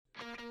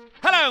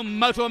Hello,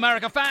 Moto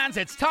America fans.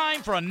 It's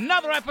time for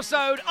another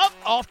episode of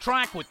Off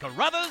Track with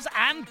Carruthers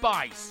and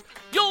Bice.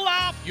 You'll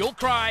laugh, you'll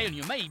cry, and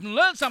you may even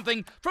learn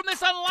something from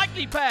this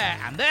unlikely pair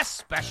and their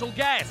special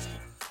guest.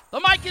 The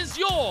mic is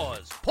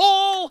yours,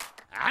 Paul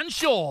and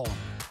Sean.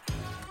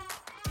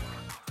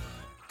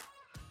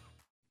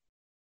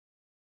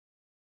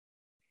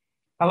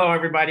 Hello,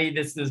 everybody.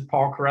 This is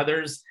Paul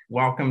Carruthers.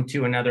 Welcome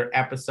to another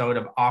episode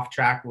of Off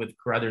Track with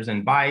Carruthers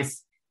and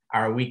Bice,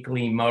 our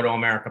weekly Moto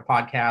America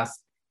podcast.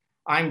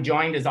 I'm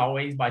joined, as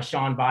always, by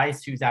Sean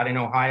Bice, who's out in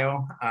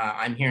Ohio.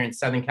 I'm here in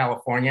Southern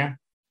California,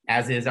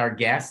 as is our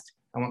guest.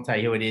 I won't tell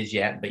you who it is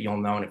yet, but you'll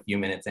know in a few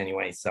minutes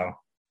anyway, so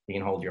you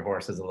can hold your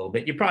horses a little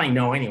bit. You probably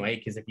know anyway,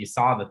 because if you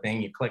saw the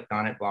thing, you clicked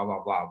on it, blah,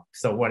 blah, blah.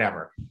 So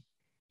whatever.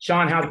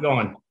 Sean, how's it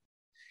going?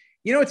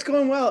 You know, it's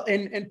going well.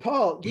 And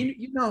Paul,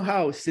 you know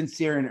how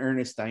sincere and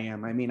earnest I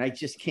am. I mean, I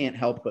just can't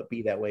help but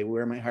be that way.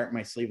 Wear my heart,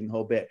 my sleeve, and the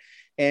whole bit.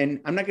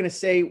 And I'm not going to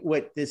say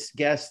what this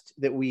guest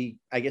that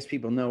I guess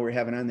people know we're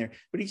having on there,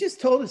 but he just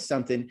told us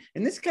something.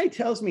 And this guy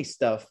tells me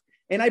stuff.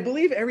 And I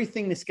believe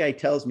everything this guy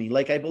tells me.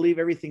 Like I believe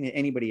everything that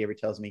anybody ever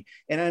tells me.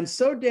 And I'm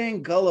so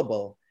dang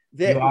gullible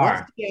that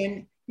once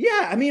again,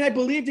 yeah, I mean, I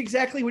believed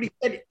exactly what he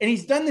said. And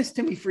he's done this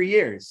to me for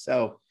years.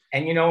 So.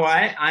 And you know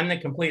what? I'm the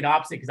complete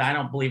opposite because I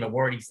don't believe a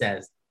word he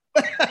says.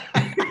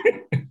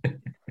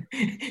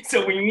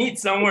 So we meet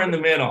somewhere in the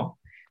middle,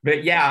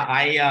 but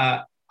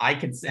yeah, I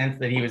could sense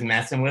that he was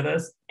messing with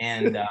us,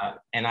 and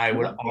I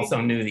would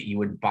also knew that you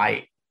would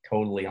bite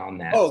totally on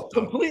that. Oh,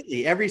 so.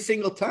 Completely, every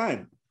single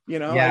time, you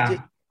know.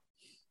 Yeah.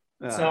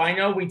 So I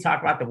know we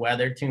talk about the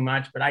weather too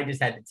much, but I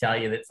just had to tell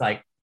you that it's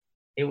like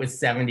it was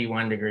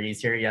 71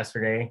 degrees here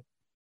yesterday.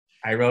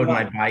 I rode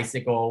my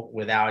bicycle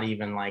without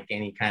even like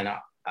any kind of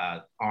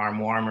arm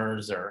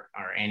warmers or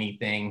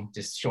anything,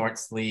 just short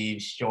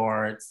sleeves,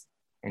 shorts,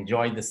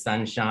 enjoyed the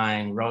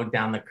sunshine, rode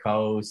down the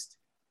coast,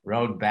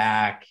 rode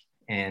back,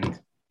 and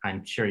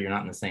I'm sure you're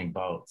not in the same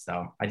boat.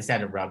 So I just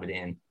had to rub it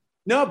in.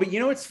 No, but you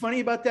know what's funny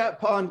about that,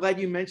 Paul? I'm glad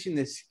you mentioned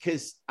this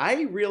because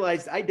I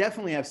realized I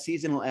definitely have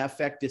seasonal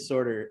affect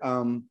disorder.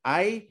 And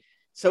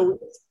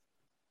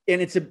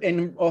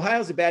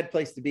Ohio's a bad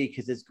place to be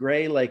because it's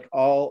gray like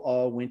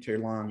all winter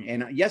long.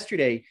 And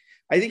yesterday,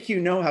 I think you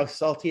know how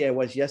salty I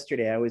was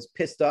yesterday. I was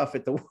pissed off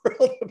at the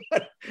world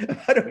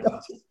about it.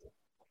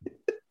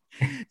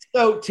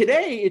 So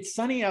today it's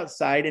sunny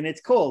outside and it's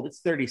cold.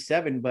 It's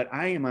 37, but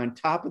I am on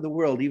top of the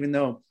world, even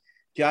though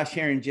Josh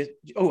Herrin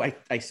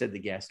I said the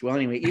guest. Well,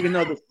 anyway, even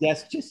though the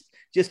guest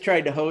just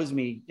tried to hose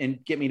me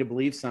and get me to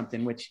believe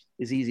something, which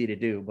is easy to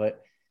do.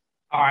 But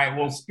all right.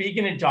 Well,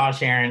 speaking of Josh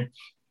Herrin,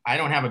 I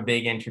don't have a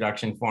big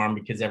introduction for him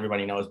because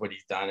everybody knows what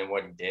he's done and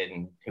what he did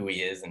and who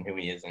he is and who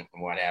he isn't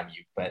and what have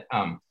you. But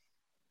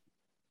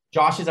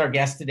Josh is our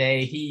guest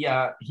today. He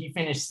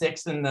finished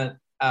sixth in the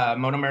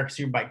Moto America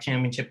Superbike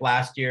Championship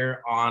last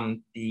year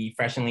on the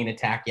Fresh and Lean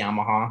Attack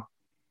Yamaha.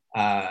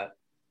 I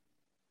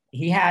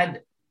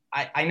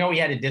know he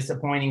had a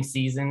disappointing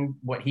season,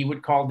 what he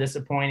would call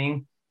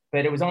disappointing,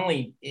 but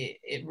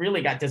it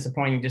really got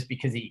disappointing just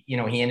because he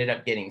ended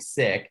up getting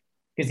sick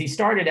because he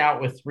started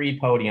out with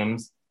 3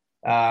 podiums.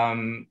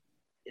 Then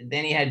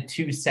he had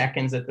 2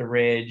 seconds at the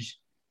Ridge.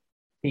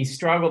 He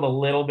struggled a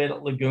little bit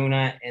at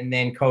Laguna, and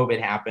then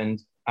COVID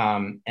happened.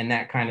 And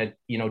that kind of,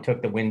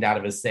 took the wind out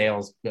of his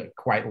sails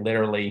quite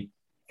literally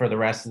for the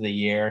rest of the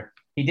year.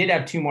 He did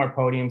have 2 more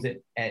podiums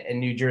at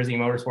New Jersey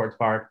Motorsports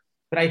Park,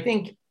 but I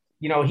think,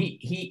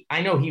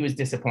 I know he was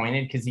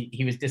disappointed because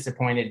he was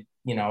disappointed,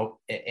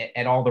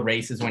 at all the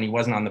races when he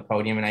wasn't on the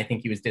podium. And I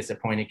think he was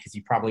disappointed because he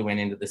probably went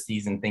into the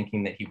season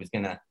thinking that he was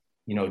going to,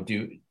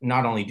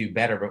 not only do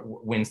better,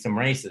 but win some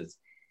races.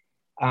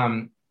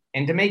 And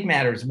to make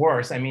matters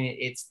worse, I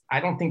mean,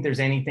 I don't think there's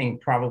anything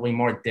probably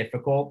more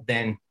difficult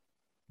than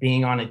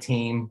being on a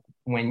team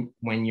when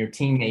your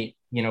teammate,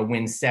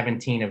 wins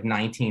 17 of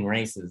 19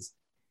 races.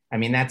 I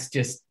mean, that's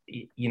just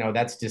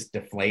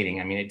deflating.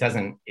 I mean, it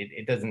doesn't,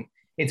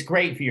 it's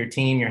great for your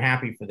team. You're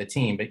happy for the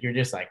team, but you're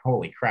just like,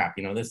 holy crap,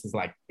 this is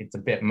like, it's a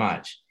bit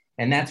much.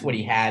 And that's what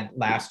he had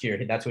last year.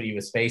 That's what he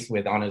was faced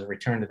with on his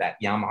return to that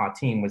Yamaha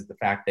team, was the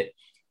fact that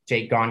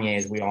Jake Gagne,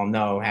 as we all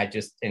know, had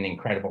just an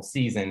incredible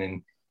season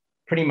and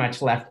pretty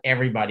much left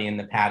everybody in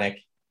the paddock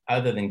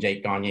other than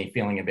Jake Gagne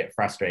feeling a bit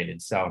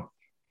frustrated. So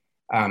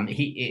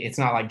it's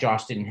not like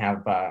Josh didn't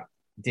have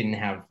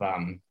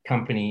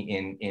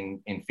company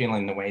in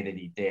feeling the way that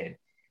he did.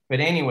 But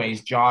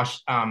anyways,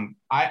 Josh, I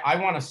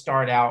want to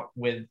start out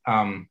with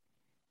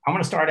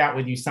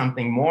you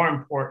something more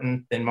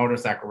important than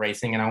motorcycle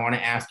racing, and I want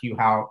to ask you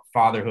how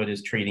fatherhood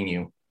is treating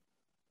you.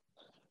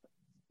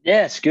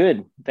 Yeah, it's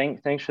good.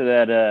 Thanks for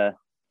that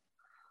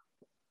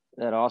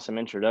awesome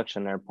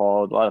introduction there,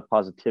 Paul. A lot of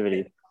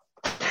positivity.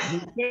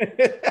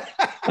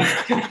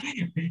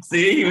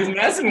 See, he was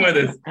messing with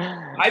us.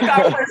 I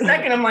thought for a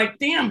second, I'm like,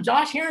 damn,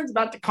 Josh Herrin's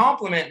about to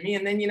compliment me,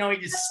 and then he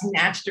just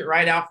snatched it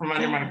right out from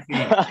under my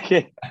feet.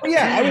 Okay.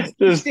 Yeah,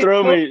 just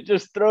throw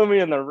me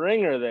in the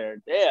ringer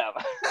there. Damn.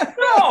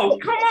 No,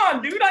 come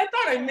on, dude. I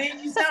thought I made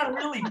you sound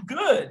really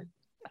good.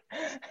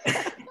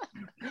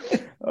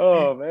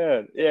 Oh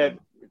man, yeah.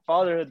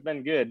 fatherhood's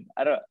been good.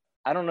 I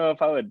don't know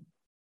if I would,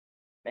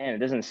 man, it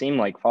doesn't seem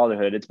like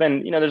fatherhood. It's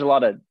been, there's a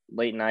lot of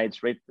late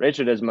nights.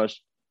 Rachel does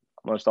most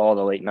all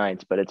the late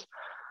nights, but it's,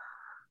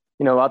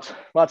 lots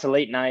of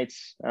late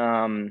nights.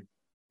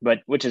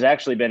 But which has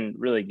actually been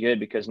really good,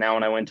 because now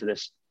when I went to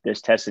this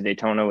test at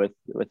Daytona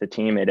with the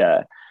team, it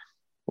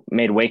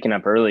made waking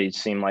up early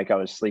seem like I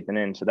was sleeping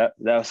in. So that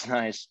was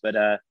nice. But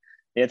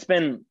it's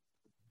been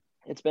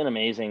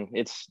amazing.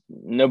 It's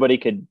nobody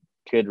could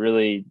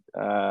really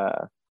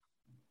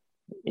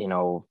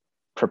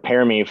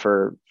prepare me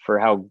for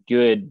how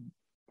good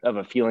of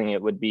a feeling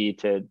it would be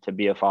to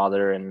be a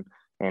father and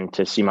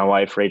to see my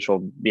wife Rachel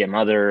be a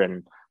mother,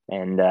 and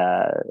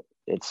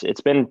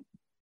it's been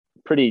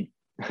pretty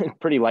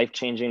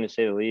life-changing, to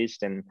say the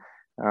least. And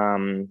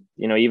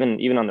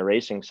even on the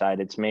racing side,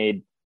 it's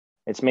made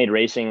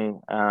racing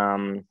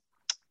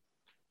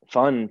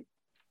fun.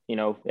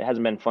 It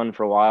hasn't been fun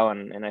for a while,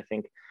 and I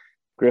think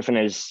Griffin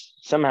has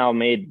somehow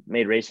made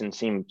racing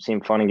seem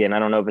fun again. I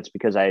don't know if it's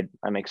because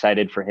I'm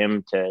excited for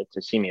him to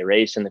see me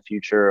race in the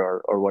future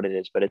or what it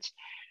is, but it's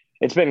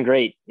been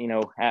great,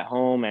 at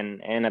home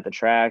and at the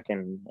track,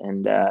 and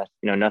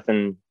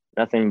nothing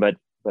but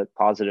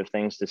positive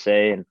things to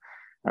say. And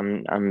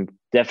I'm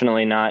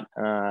definitely not.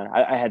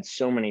 I had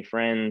so many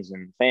friends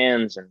and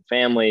fans and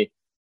family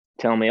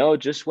tell me, "Oh,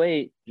 just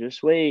wait,"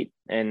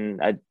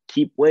 and I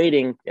keep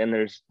waiting, and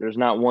there's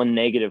not one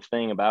negative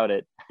thing about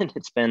it. And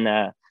it's been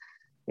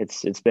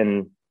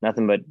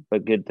nothing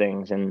but good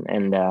things, and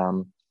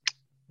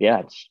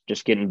it's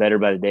just getting better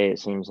by the day, it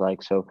seems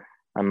like. So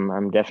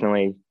I'm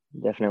definitely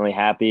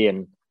happy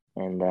and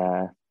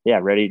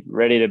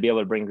ready to be able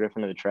to bring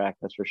Griffin to the track.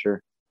 That's for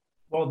sure.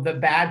 Well, the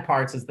bad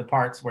parts is the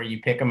parts where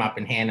you pick them up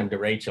and hand them to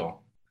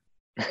Rachel.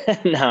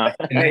 No.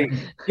 I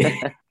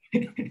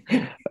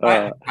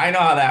know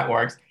how that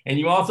works. And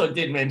you also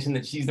did mention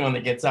that she's the one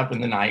that gets up in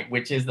the night,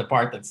 which is the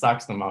part that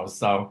sucks the most.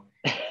 So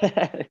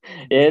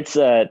it's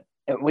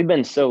we've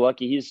been so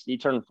lucky. He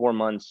turned 4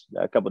 months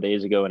a couple of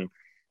days ago, and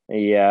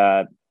he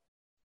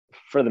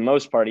for the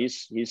most part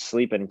he's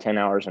sleeping 10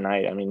 hours a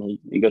night. I mean,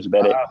 he goes to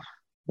bed at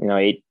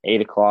 8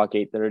 o'clock,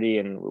 8:30,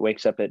 and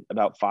wakes up at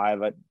about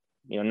 5.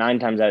 9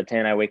 times out of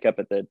 10 I wake up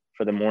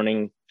for the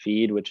morning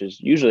feed, which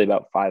is usually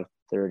about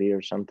 5:30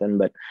 or something.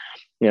 But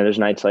there's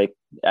nights like,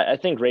 I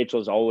think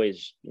Rachel's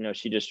always,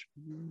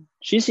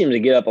 she seems to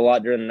get up a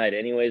lot during the night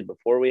anyways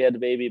before we had the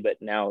baby, but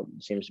now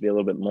it seems to be a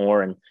little bit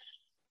more. And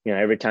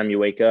every time you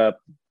wake up,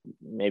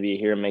 maybe you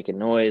hear him make a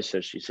noise, so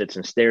she sits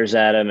and stares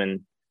at him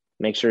and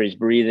makes sure he's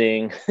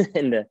breathing.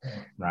 And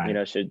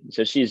right.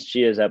 So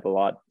she is up a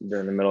lot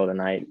during the middle of the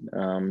night,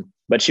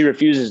 but she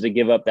refuses to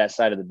give up that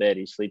side of the bed.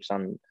 He sleeps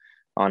on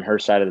her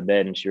side of the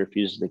bed, and she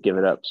refuses to give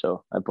it up.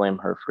 So I blame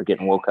her for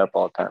getting woke up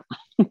all the time.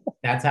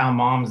 That's how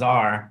moms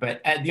are.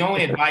 But the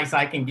only advice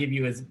I can give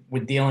you is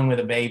with dealing with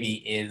a baby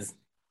is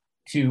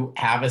to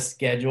have a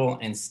schedule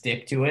and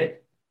stick to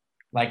it.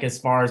 Like, as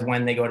far as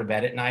when they go to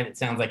bed at night, it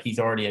sounds like he's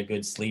already a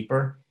good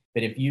sleeper.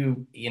 But if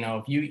you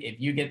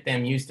get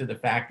them used to the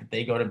fact that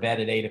they go to bed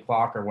at 8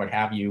 o'clock or what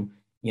have you,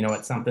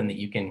 it's something that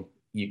you can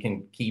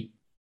keep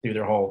through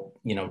their whole,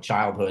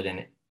 childhood.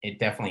 And it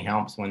definitely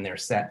helps when they're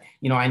set.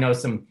 I know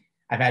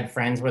I've had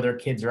friends where their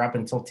kids are up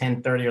until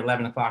 10:30 or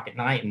 11 o'clock at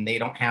night, and they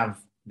don't have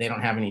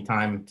any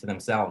time to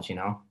themselves,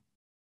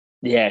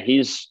 Yeah,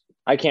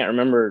 I can't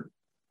remember.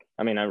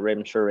 I mean,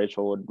 I'm sure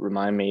Rachel would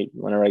remind me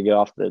whenever I get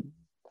off the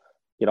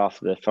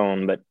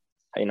phone, but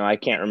I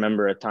can't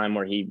remember a time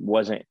where he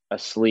wasn't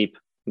asleep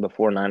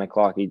before 9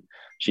 o'clock.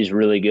 She's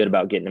really good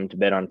about getting him to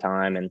bed on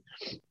time, and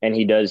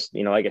he does,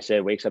 like I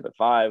said, wakes up at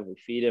 5, we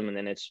feed him, and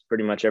then it's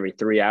pretty much every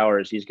 3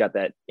 hours he's got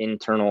that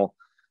internal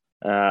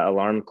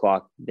alarm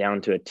clock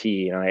down to a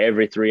T.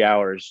 Every 3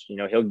 hours,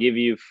 he'll give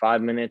you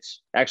 5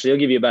 minutes. Actually,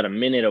 he'll give you about a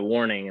minute of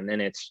warning, and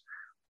then it's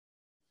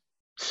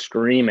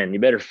screaming,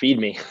 "You better feed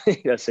me."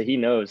 So he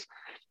knows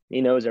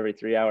every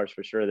 3 hours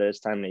for sure that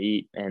it's time to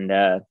eat. And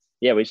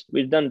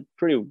we've done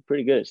pretty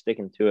good at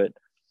sticking to it.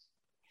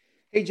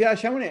 Hey,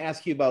 Josh, I want to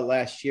ask you about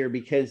last year,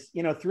 because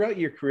throughout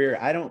your career,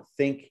 I don't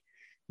think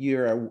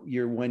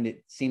you're one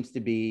that seems to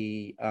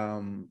be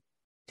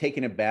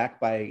taken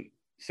aback by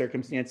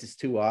circumstances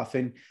too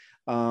often.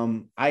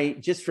 I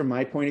just, from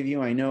my point of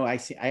view, I know I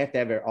have to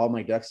have all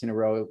my ducks in a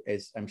row,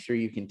 as I'm sure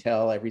you can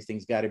tell.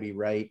 Everything's got to be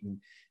right, and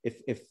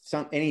if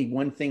any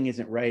one thing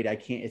isn't right,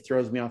 it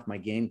throws me off my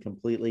game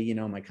completely.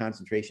 My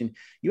concentration.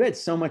 You had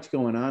so much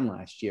going on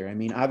last year. I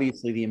mean,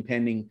 obviously the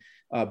impending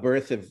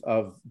birth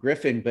of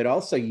Griffin, but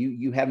also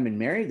you haven't been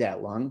married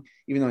that long,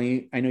 even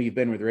though I know you've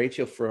been with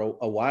Rachel for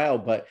a while.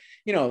 But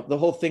the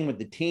whole thing with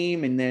the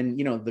team, and then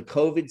the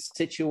COVID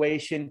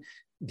situation.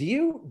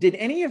 Did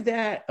any of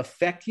that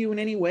affect you in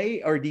any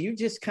way, or do you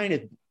just kind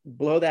of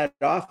blow that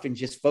off and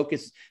just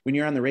focus when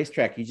you're on the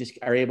racetrack? You just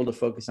are able to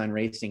focus on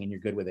racing and you're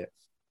good with it?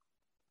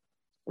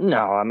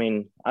 No, I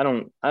mean, I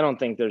don't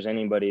think there's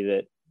anybody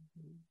that,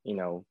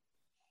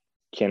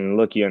 can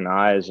look you in the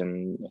eyes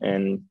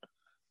and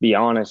be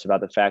honest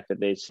about the fact that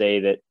they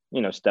say that,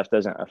 stuff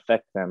doesn't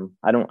affect them.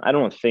 I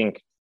don't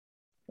think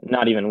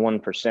not even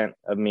 1%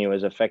 of me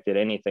was affected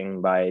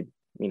anything by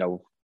you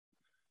know,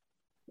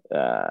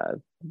 uh,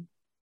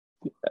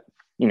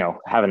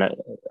 having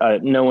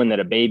knowing that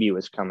a baby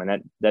was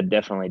coming, that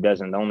definitely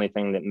doesn't. The only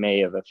thing that may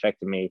have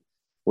affected me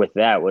with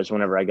that was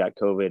whenever I got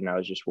COVID, and I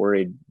was just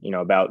worried,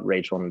 about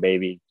Rachel and the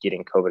baby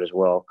getting COVID as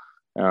well.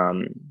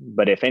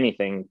 But if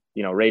anything,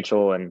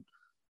 Rachel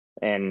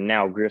and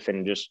now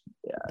Griffin just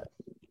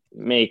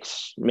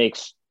makes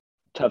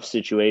tough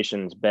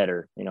situations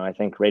better. I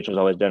think Rachel's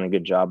always done a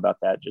good job about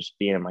that, just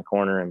being in my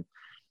corner, and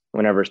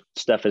whenever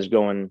stuff is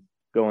going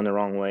the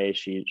wrong way,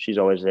 she's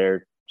always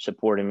there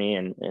supporting me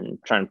and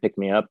trying to pick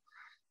me up.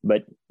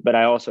 But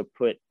I also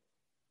put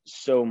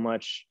so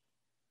much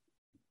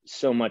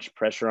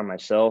pressure on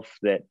myself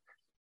that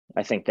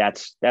I think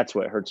that's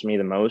what hurts me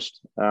the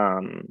most.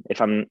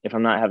 If I'm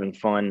not having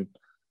fun,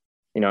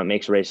 it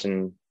makes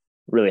racing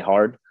really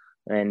hard.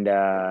 And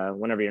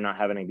whenever you're not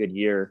having a good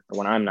year, or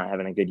when I'm not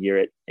having a good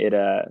year,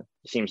 it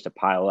seems to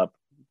pile up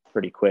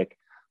pretty quick.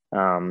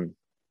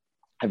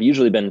 I've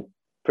usually been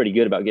pretty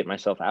good about getting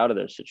myself out of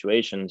those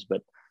situations,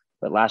 but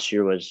last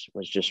year was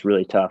just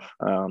really tough.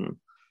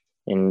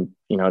 And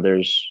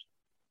there's,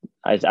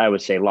 I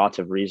would say, lots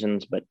of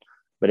reasons, but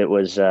it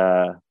was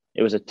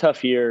a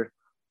tough year,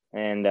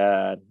 and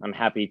I'm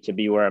happy to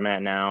be where I'm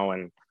at now,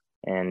 and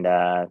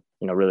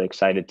really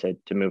excited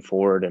to move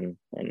forward and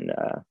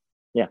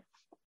yeah.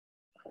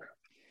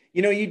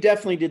 You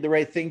definitely did the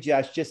right thing,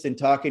 Josh, just in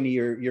talking to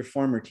your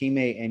former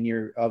teammate and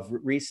your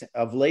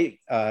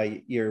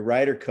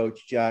rider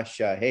coach, Josh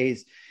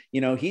Hayes.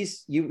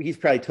 He's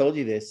probably told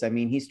you this. I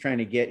mean, he's trying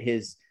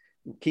to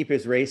keep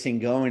his racing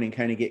going and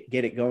kind of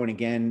get it going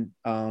again,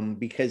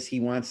 because he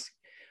wants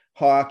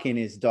Hawk and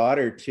his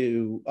daughter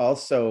to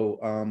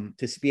also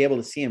to be able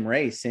to see him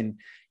race. And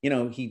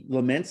he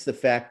laments the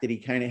fact that he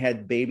kind of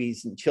had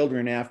babies and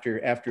children after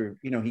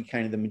he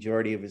kind of the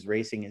majority of his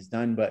racing is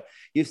done, but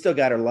you've still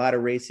got a lot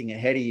of racing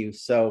ahead of you.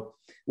 So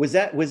was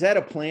that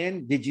a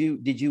plan? Did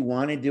you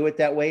want to do it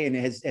that way? And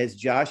has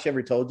Josh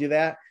ever told you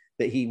that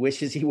he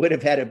wishes he would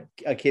have had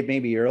a kid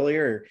maybe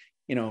earlier,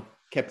 or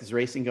kept his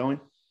racing going?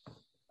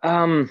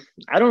 I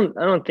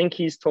don't think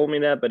he's told me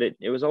that, but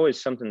it was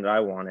always something that I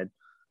wanted.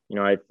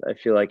 I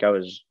feel like I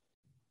was,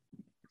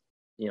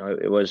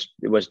 it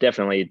was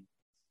definitely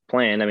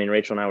planned. I mean,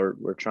 Rachel and I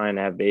were trying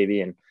to have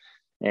baby, and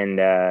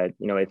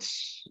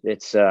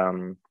it's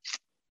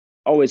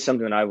always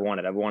something that I've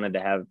wanted. I've wanted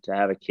to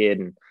have a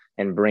kid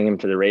and bring him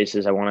to the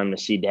races. I want him to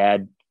see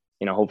dad,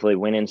 hopefully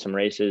win in some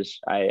races.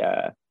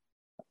 I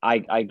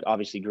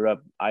obviously grew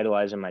up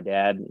idolizing my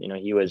dad.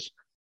 He was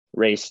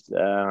raced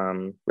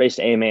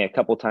AMA a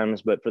couple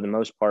times, but for the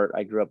most part,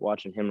 I grew up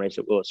watching him race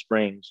at Willow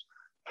Springs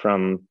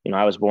from,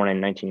 I was born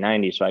in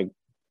 1990. So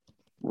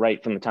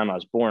right from the time I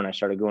was born, I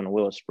started going to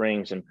Willow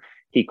Springs, and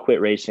he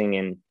quit racing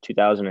in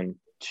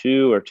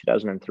 2002 or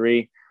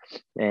 2003.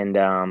 And,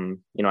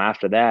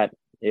 after that,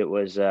 it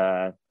was,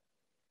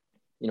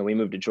 we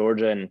moved to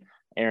Georgia, and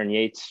Aaron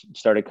Yates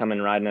started coming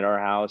riding at our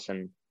house.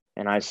 And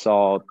I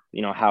saw,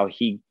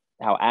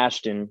 how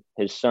Ashton,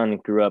 his son,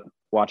 grew up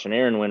watching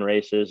Aaron win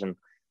races. And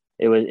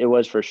it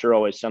was for sure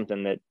always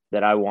something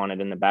that I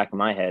wanted in the back of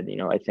my head.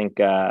 I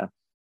think,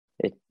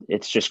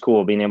 it's just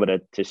cool being able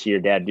to see your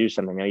dad do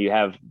something. You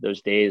have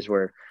those days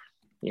where,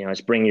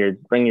 it's bring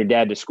your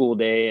dad to school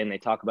day, and they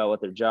talk about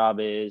what their job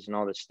is and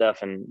all this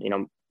stuff. And,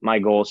 my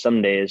goal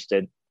someday is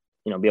to,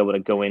 be able to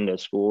go into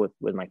school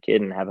with my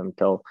kid and have him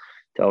tell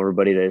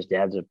everybody that his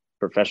dad's a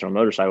professional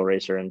motorcycle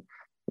racer.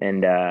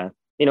 And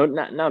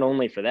not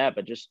only for that,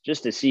 but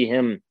just to see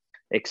him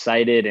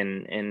excited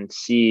and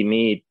see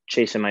me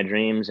chasing my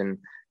dreams and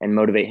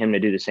motivate him to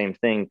do the same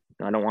thing.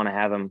 I don't want to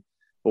have him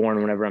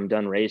born whenever I'm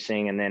done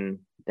racing, and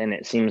then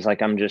it seems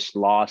like I'm just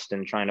lost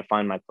and trying to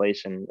find my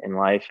place in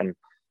life. And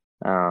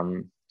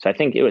so I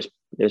think it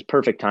was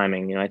perfect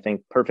timing. I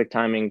think perfect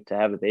timing to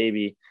have a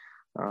baby,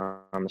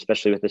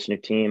 especially with this new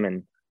team,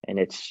 and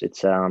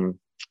it's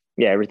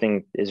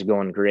everything is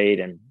going great,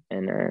 and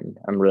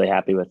I'm really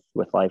happy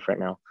with life right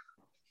now.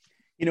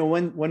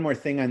 One more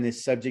thing on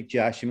this subject,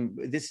 Josh, and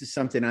this is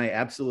something I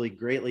absolutely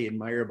greatly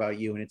admire about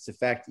you. And it's the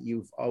fact that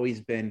you've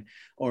always been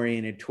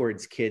oriented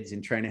towards kids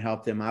and trying to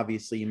help them.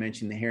 Obviously, you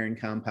mentioned the Heron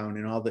compound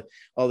and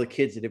all the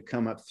kids that have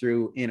come up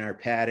through in our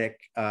paddock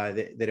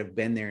that have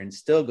been there and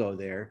still go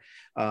there.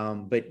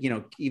 But,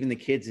 even the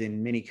kids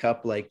in Mini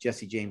Cup, like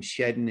Jesse James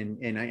Shedden.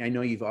 And I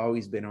know you've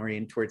always been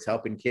oriented towards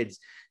helping kids.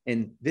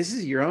 And this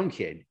is your own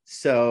kid.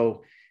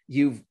 So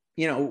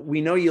we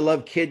know you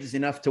love kids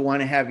enough to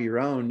want to have your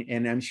own,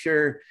 and I'm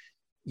sure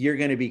you're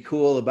going to be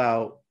cool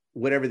about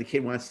whatever the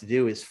kid wants to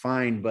do is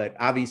fine. But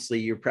obviously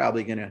you're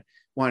probably going to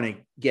want to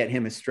get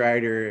him a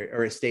Strider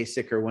or a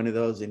Stasic or one of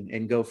those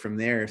and go from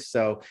there.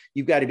 So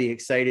you've got to be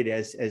excited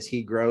as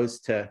he grows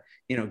to,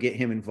 get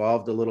him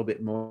involved a little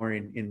bit more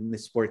in the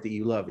sport that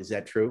you love. Is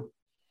that true?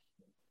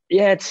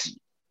 Yeah,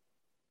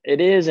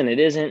 it is, and it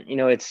isn't.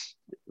 It's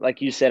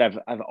like you said,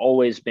 I've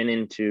always been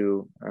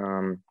into,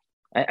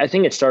 I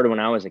think it started when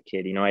I was a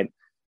kid. I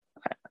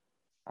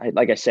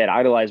like I said,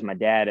 idolized my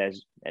dad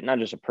as not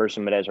just a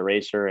person, but as a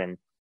racer.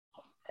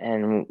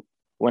 And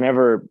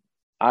whenever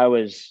I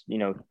was,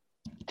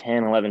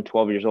 10, 11,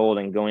 12 years old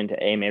and going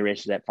to AMA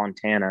races at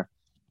Fontana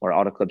or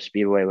Auto Club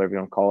Speedway, whatever you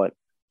want to call it.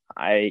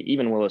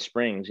 Even Willow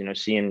Springs,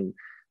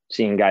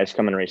 seeing guys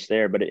come and race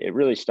there. But it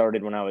really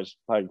started when I was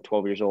probably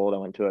 12 years old. I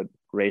went to a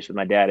race with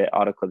my dad at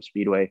Auto Club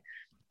Speedway.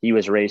 He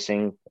was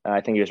racing,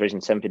 I think he was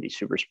racing 750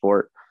 Super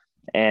Sport.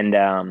 And,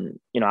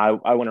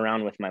 I went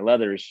around with my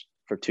leathers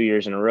for 2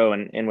 years in a row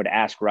and would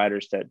ask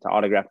riders to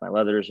autograph my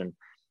leathers. And,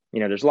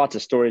 there's lots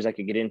of stories I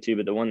could get into,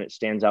 but the one that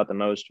stands out the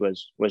most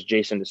was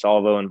Jason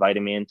DeSalvo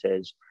inviting me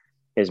into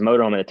his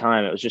motorhome at the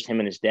time. It was just him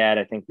and his dad.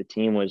 I think the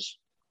team was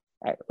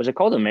it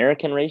called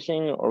American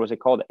Racing or was it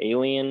called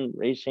Alien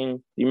Racing?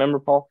 Do you remember,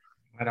 Paul?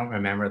 I don't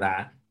remember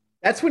that.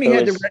 That's when he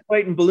had the red,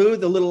 white, and blue,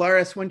 the little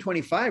RS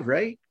 125,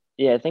 right?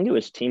 Yeah, I think it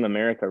was Team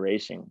America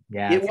Racing.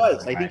 Yeah, it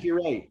was. I think you're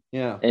right.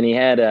 Yeah. And he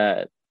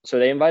had so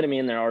they invited me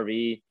in their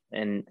RV,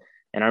 and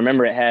I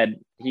remember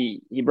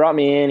he brought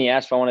me in. He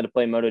asked if I wanted to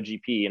play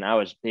MotoGP, and I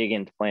was big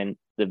into playing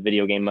the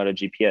video game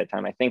MotoGP at the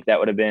time. I think that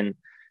would have been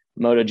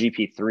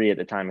MotoGP 3 at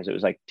the time, as it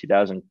was like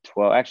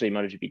 2012. Actually,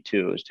 MotoGP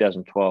 2. It was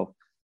 2012,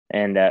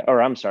 and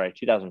or I'm sorry,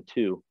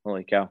 2002.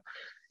 Holy cow!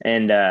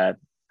 And I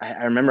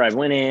remember I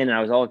went in and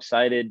I was all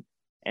excited,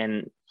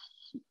 and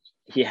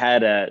he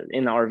had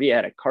in the RV, it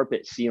had a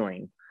carpet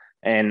ceiling,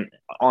 and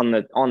on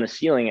the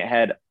ceiling it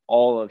had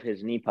all of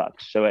his knee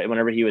pucks. So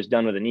whenever he was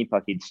done with a knee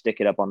puck, he'd stick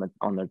it up on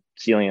the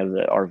ceiling of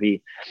the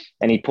RV,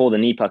 and he'd pull the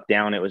knee puck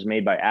down. It was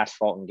made by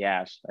Asphalt and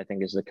Gas, I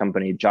think is the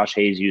company. Josh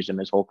Hayes used them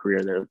his whole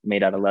career. They're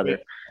made out of leather,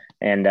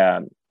 and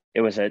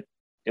it was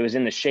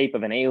in the shape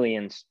of an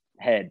alien's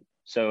head.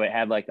 So it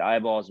had like the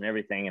eyeballs and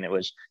everything, and it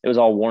was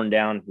all worn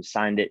down. He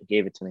signed it,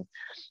 gave it to me,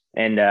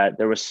 and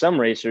there was some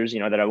racers,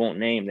 that I won't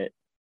name, that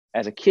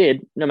as a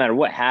kid, no matter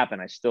what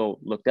happened, I still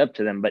looked up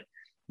to them, but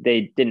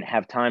they didn't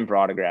have time for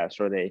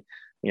autographs, or they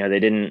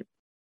didn't,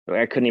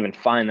 I couldn't even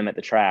find them at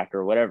the track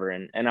or whatever.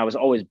 And I was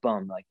always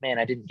bummed, like, man,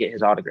 I didn't get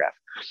his autograph.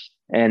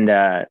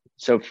 And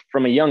so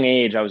from a young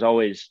age, I've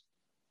always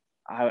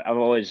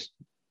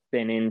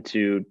been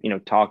into,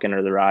 talking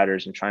to the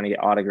riders and trying to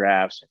get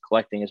autographs and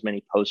collecting as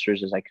many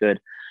posters as I could.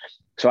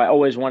 So I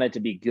always wanted to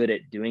be good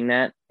at doing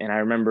that. And I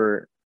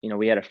remember,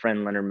 we had a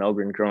friend, Leonard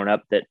Melgren, growing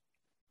up, that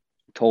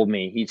told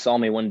me, he saw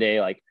me one day,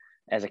 like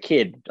as a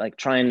kid, like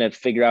trying to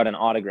figure out an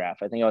autograph.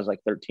 I think I was like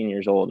 13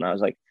 years old, and I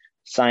was like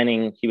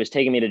signing. He was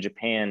taking me to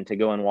Japan to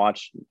go and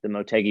watch the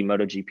Motegi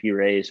MotoGP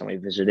race, and we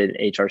visited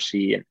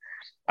HRC, and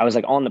I was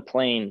like on the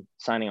plane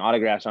signing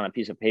autographs on a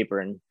piece of paper,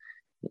 and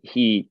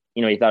he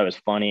thought it was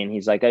funny, and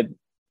he's like,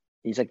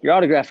 your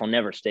autograph will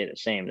never stay the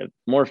same. The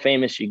more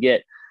famous you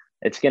get,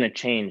 it's going to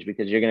change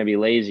because you're going to be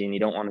lazy and you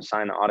don't want to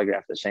sign the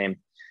autograph the same.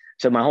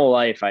 So my whole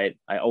life, I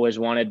always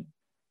wanted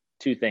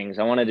two things.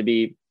 I wanted to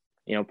be,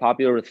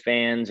 popular with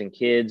fans and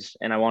kids,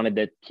 and I wanted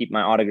to keep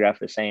my autograph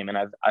the same. And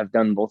I've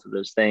done both of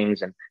those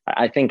things. And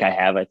I think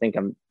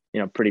I'm,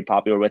 pretty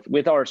popular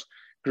with our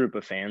group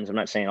of fans. I'm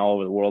not saying all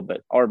over the world,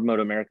 but our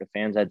Moto America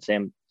fans, I'd say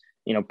I'm,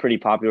 pretty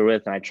popular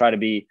with. And I try to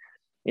be,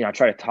 I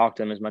try to talk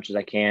to them as much as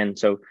I can.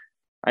 So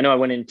I know I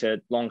went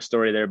into long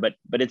story there, but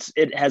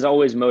it has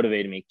always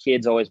motivated me.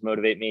 Kids always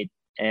motivate me,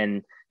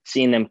 and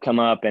seeing them come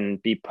up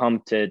and be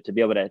pumped to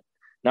be able to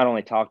not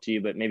only talk to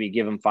you, but maybe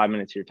give them 5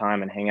 minutes of your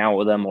time and hang out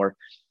with them. Or,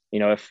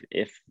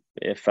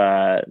 if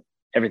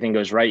everything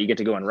goes right, you get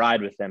to go and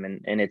ride with them.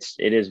 And it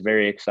is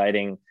very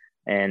exciting.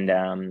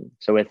 And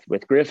so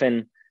with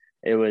Griffin,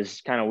 it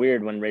was kind of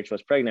weird when Rachel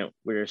was pregnant.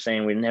 We were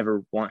saying we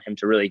never want him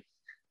to really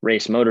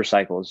race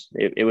motorcycles.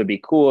 It would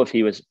be cool if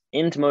he was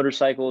into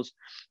motorcycles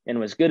and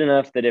was good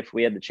enough that if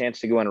we had the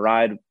chance to go and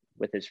ride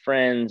with his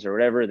friends or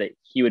whatever, that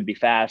he would be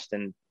fast.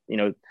 And,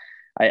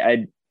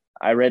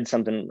 I read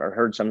something or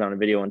heard something on a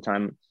video one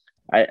time.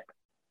 I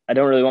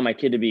don't really want my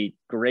kid to be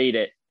great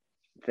at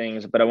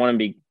things, but I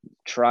want him to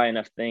try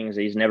enough things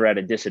that he's never at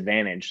a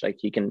disadvantage. Like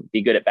he can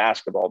be good at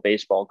basketball,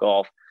 baseball,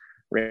 golf,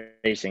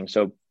 racing.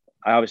 So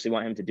I obviously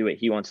want him to do what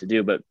he wants to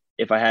do, but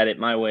if I had it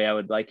my way, I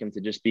would like him to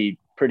just be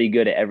pretty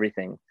good at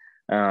everything,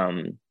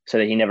 so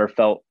that he never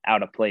felt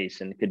out of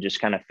place and could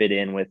just kind of fit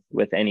in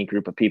with any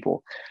group of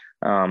people.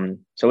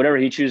 So whatever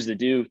he chooses to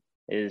do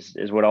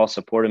is what I'll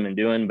support him in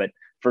doing. But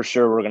for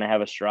sure, we're going to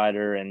have a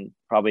Strider, and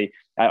probably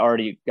I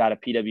already got a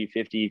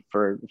PW50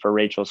 for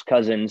Rachel's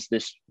cousins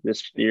this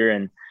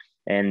year,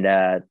 and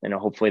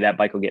hopefully that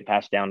bike will get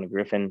passed down to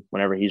Griffin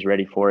whenever he's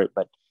ready for it.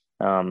 But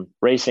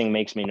racing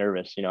makes me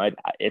nervous.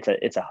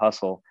 It's a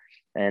hustle,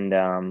 and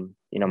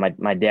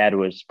my dad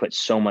put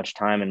so much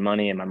time and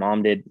money, and my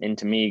mom did,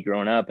 into me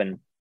growing up, and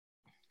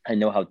I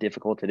know how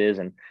difficult it is.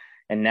 And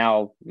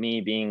now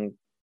me being,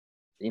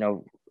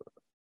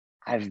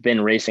 I've been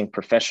racing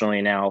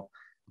professionally now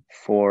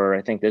for,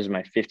 I think this is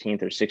my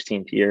 15th or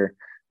 16th year,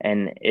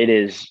 and it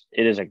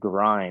is a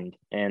grind.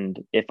 And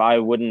if I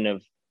wouldn't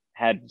have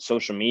had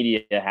social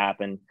media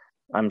happen,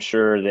 I'm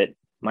sure that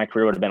my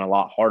career would have been a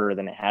lot harder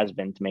than it has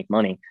been to make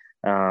money.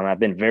 I've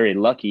been very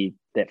lucky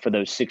that for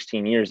those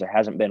 16 years, there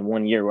hasn't been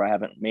one year where I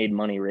haven't made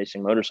money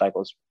racing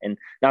motorcycles, and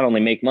not only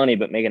make money,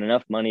 but making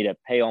enough money to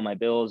pay all my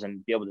bills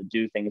and be able to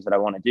do things that I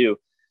want to do.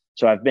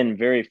 So I've been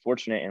very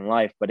fortunate in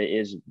life, but it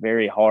is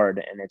very hard.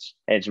 And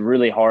it's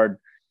really hard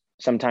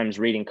sometimes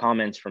reading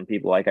comments from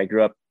people. Like I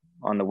grew up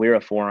on the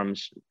Weira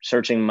forums,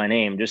 searching my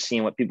name, just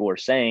seeing what people were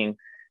saying.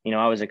 You know,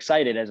 I was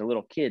excited as a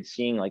little kid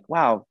seeing like,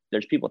 wow,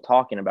 there's people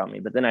talking about me.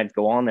 But then I'd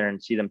go on there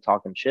and see them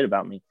talking shit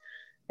about me.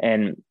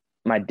 And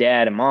my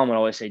dad and mom would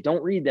always say,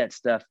 don't read that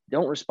stuff,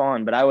 don't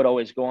respond. But I would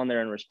always go on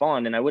there and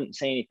respond, and I wouldn't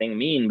say anything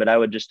mean, but I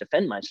would just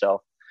defend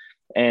myself.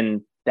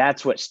 And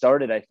that's what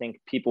started, I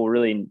think, people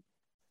really,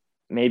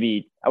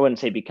 maybe I wouldn't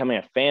say becoming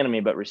a fan of me,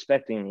 but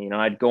respecting me. You know,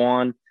 I'd go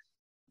on,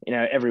 you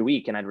know, every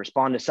week and I'd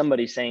respond to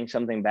somebody saying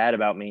something bad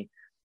about me.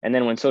 And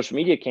then when social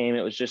media came,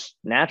 it was just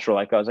natural.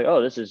 Like I was like,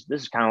 oh, this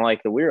is kind of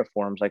like the Weira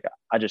forums. Like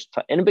I just,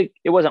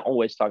 it wasn't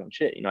always talking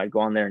shit. You know, I'd go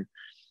on there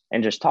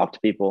and just talk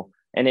to people,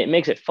 and it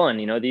makes it fun.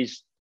 You know,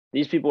 these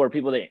people are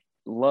people that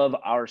love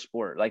our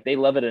sport. Like they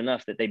love it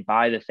enough that they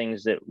buy the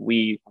things that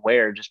we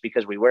wear just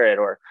because we wear it,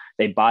 or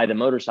they buy the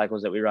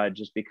motorcycles that we ride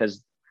just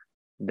because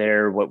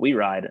they're what we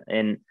ride.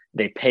 And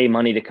they pay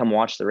money to come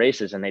watch the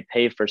races, and they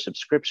pay for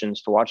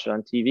subscriptions to watch it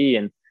on TV.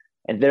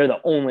 And they're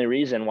the only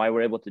reason why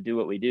we're able to do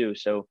what we do.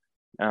 So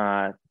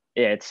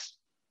it's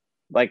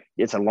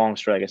a long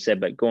story, like I said,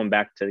 but going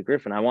back to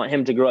Griffin, I want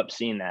him to grow up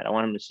seeing that. I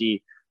want him to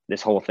see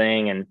this whole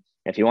thing. And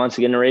if he wants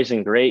to get into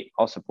racing, great,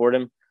 I'll support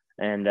him.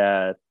 And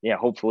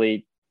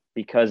hopefully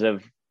because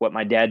of what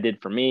my dad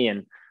did for me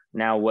and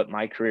now what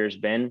my career has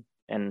been,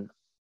 and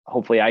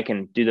hopefully I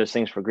can do those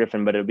things for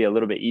Griffin, but it'll be a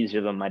little bit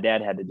easier than my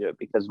dad had to do it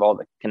because of all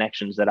the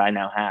connections that I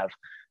now have.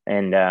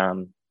 And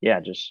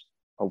just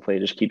hopefully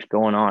it just keeps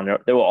going on.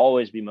 There will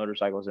always be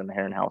motorcycles in the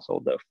Herrin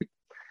household though.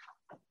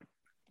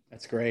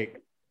 That's great.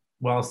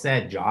 Well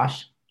said,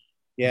 Josh.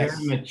 Yes.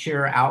 Very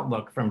mature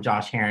outlook from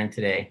Josh Herrin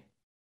today.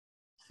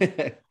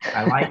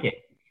 I like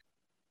it.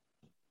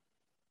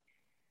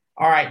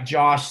 All right,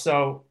 Josh.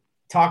 So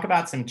talk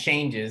about some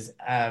changes.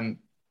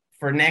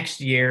 For next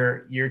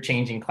year, you're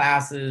changing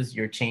classes,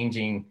 you're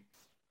changing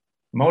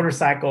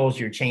motorcycles,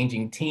 you're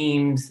changing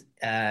teams.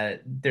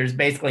 There's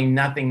basically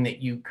nothing that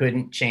you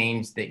couldn't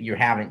change that you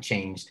haven't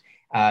changed.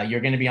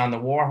 You're going to be on the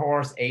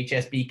Warhorse,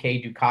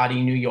 HSBK,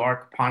 Ducati, New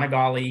York,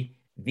 Panigale,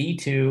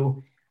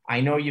 V2. I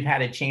know you've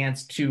had a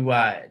chance to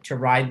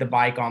ride the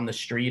bike on the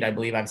street. I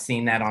believe I've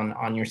seen that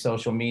on your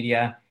social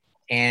media.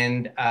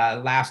 And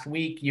last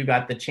week, you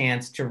got the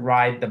chance to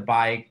ride the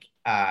bike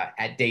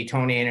at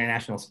Daytona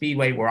International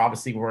Speedway, where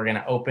obviously we're going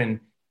to open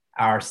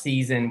our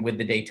season with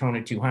the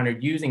Daytona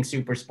 200 using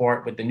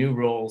Supersport with the new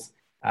rules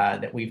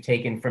that we've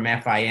taken from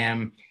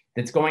FIM.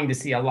 That's going to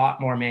see a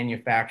lot more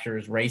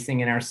manufacturers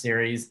racing in our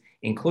series,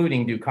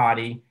 including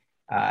Ducati.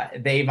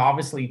 They've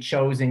obviously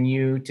chosen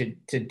you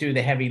to do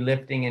the heavy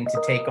lifting and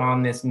to take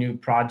on this new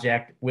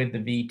project with the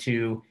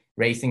V2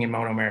 Racing in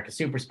Moto America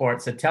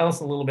Supersport. So tell us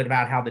a little bit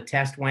about how the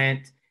test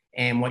went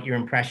and what your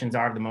impressions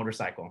are of the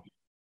motorcycle.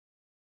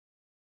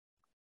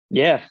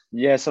 Yeah.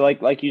 So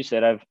like you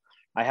said,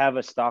 I have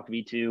a stock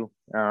V2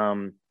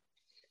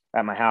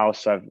 at my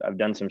house. So I've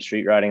done some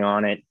street riding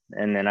on it,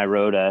 and then I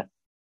rode a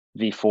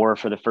V4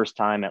 for the first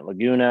time at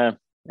Laguna,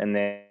 and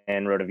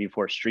then rode a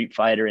V4 Street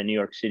Fighter in New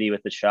York City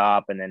with the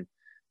shop, and then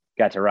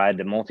got to ride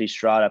the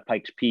Multistrada,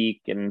 Pikes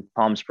Peak, and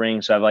Palm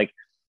Springs. So I've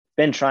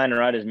been trying to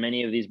ride as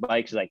many of these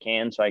bikes as I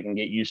can so I can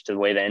get used to the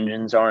way the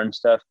engines are and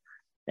stuff,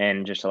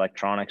 and just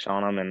electronics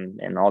on them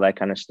and all that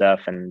kind of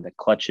stuff, and the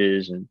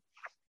clutches. And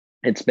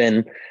it's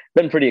been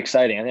pretty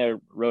exciting. I think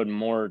I rode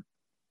more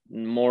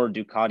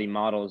Ducati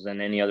models than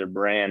any other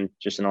brand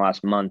just in the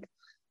last month.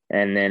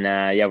 And then,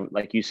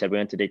 like you said, we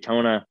went to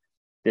Daytona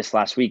this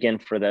last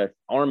weekend for the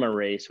ARMA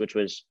race, which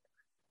was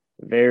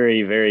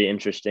very, very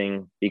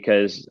interesting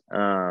because,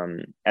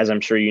 as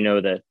I'm sure you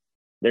know, that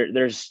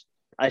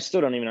I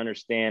still don't even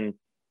understand,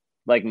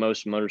 like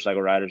most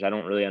motorcycle riders, I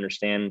don't really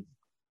understand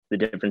the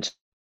differences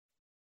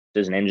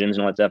in engines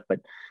and all that stuff. But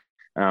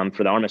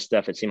for the ARMA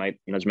stuff, it seemed like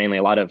it's mainly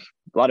a lot of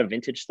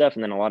vintage stuff,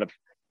 and then a lot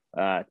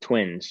of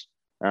twins.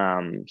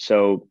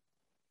 So,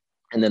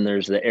 and then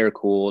there's the air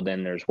cooled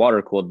and there's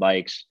water cooled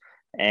bikes,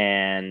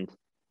 and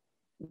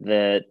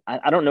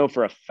I don't know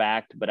for a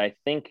fact, but I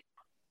think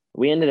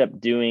we ended up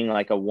doing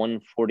like a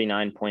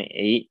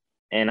 149.8,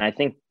 and I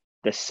think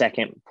the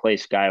second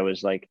place guy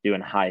was like doing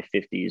high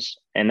 50s,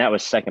 and that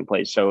was second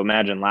place. So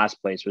imagine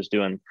last place was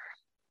doing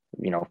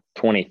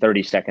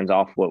 20-30 seconds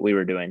off what we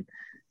were doing.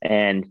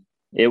 And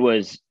it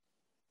was,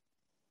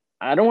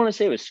 I don't want to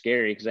say it was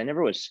scary because I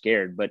never was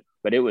scared, but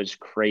it was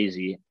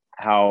crazy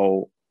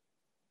how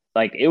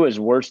it was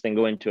worse than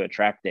going to a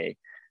track day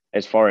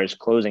as far as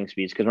closing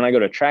speeds. Because when I go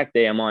to track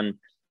day, I'm on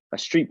a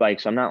street bike,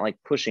 so I'm not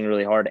pushing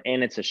really hard,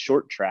 and it's a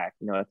short track.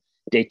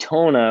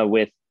 Daytona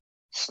with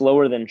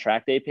slower than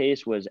track day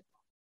pace was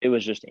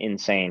just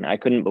insane. I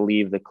couldn't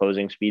believe the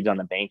closing speeds on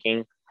the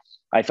banking.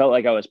 I felt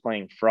like I was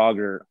playing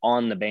Frogger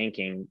on the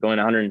banking, going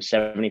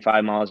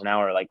 175 miles an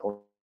hour,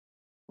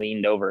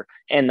 leaned over.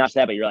 And not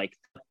that, but you're tucked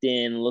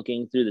in,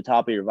 looking through the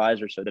top of your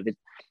visor, so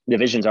the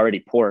vision's already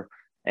poor.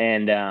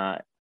 And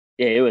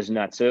it was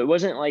nuts. So it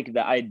wasn't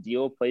the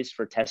ideal place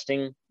for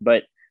testing,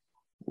 but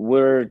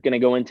we're going to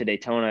go into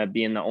Daytona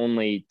being the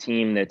only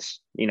team that's,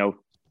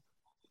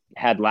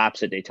 had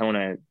laps at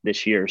Daytona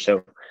this year.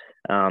 So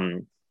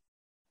I'm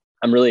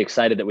really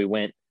excited that we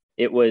went.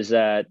 It was,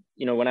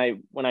 when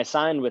I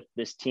signed with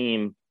this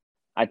team,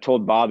 I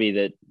told Bobby,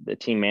 that the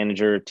team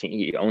manager,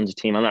 he owns a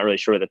team. I'm not really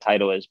sure what the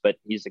title is, but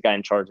he's the guy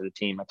in charge of the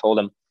team. I told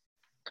him,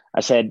 I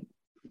said,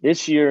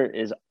 this year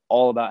is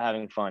all about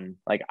having fun.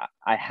 Like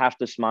I have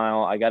to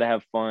smile. I got to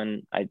have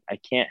fun. I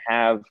can't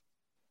have,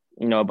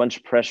 a bunch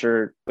of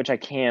pressure, which I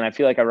can. I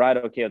feel like I ride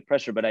okay with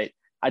pressure, but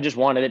I just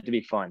wanted it to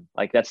be fun.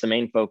 Like that's the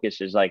main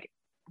focus, is like,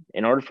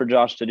 in order for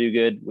Josh to do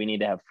good, we need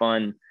to have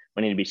fun.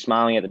 We need to be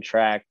smiling at the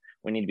track.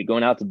 We need to be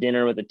going out to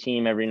dinner with the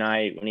team every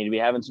night. We need to be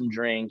having some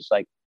drinks.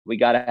 Like we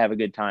got to have a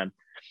good time.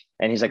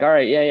 And he's like, all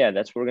right, yeah,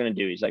 that's what we're going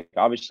to do. He's like,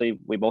 obviously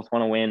we both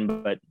want to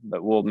win, but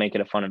we'll make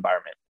it a fun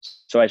environment.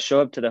 So I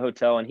show up to the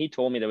hotel, and he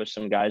told me there was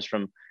some guys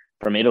from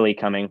Italy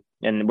coming,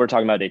 and we're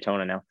talking about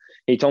Daytona now.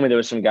 He told me there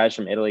was some guys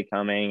from Italy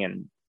coming.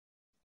 And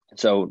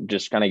so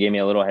just kind of gave me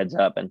a little heads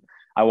up. And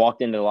I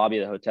walked into the lobby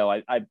of the hotel.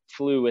 I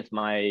flew with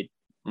my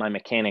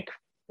mechanic,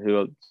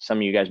 who some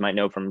of you guys might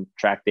know from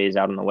track days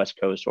out on the West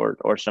Coast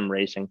or some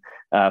racing,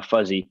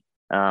 Fuzzy.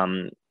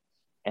 And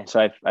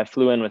so I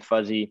flew in with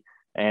Fuzzy,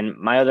 and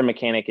my other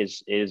mechanic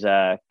is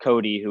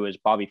Cody, who is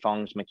Bobby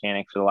Fong's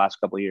mechanic for the last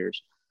couple of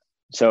years.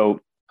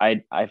 So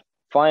I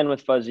fly in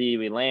with Fuzzy,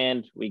 we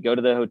land, we go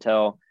to the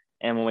hotel,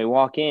 and when we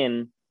walk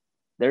in,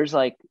 there's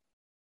like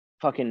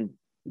fucking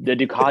the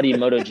Ducati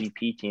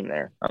MotoGP team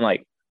there. I'm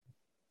like,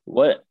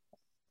 what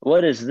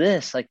is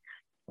this? Like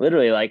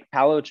literally, like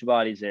Paolo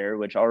Ciabatti's there,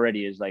 which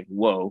already is like,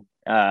 whoa.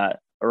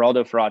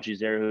 Geraldo Faraci's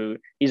there, who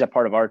he's a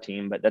part of our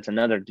team, but that's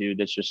another dude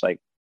that's just like,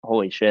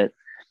 holy shit.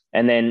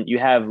 And then you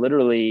have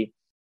literally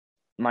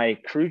my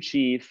crew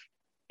chief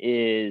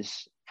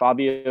is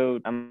Fabio.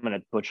 I'm going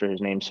to butcher his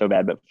name so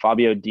bad, but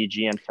Fabio Di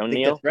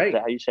Gianantonio. That's right. Is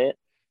that how you say it?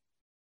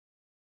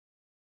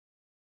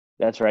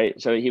 That's right.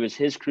 So he was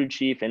his crew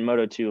chief in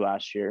Moto2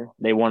 last year.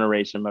 They won a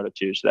race in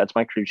Moto2. So that's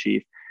my crew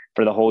chief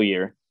for the whole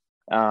year.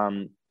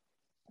 Then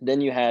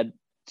you had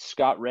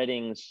Scott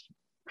Redding's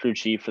crew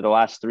chief for the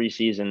last 3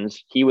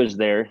 seasons. He was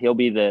there. He'll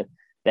be the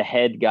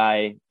head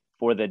guy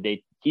for the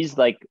day. He's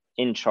like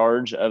in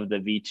charge of the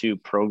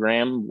V2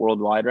 program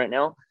worldwide right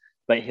now,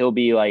 but he'll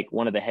be like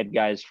one of the head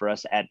guys for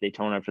us at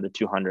Daytona for the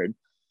 200.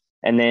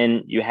 And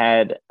then you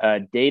had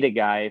a data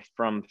guy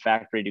from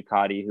Factory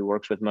Ducati who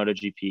works with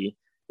MotoGP.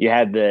 You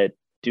had the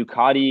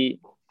Ducati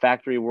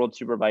Factory World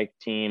Superbike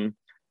team,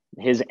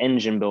 his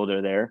engine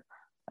builder there.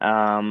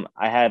 I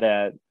had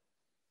a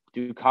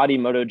Ducati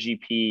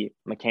MotoGP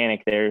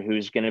mechanic there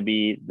who's going to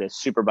be the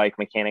Superbike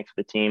mechanic for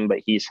the team, but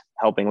he's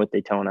helping with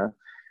Daytona.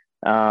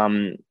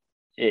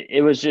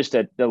 It was just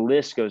the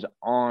list goes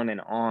on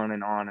and on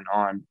and on and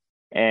on.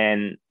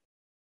 And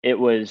it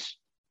was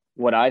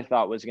what I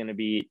thought was going to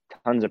be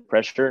tons of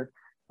pressure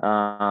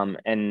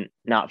and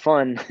not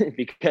fun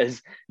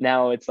because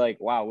now it's like,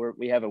 wow,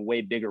 we have a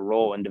way bigger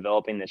role in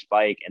developing this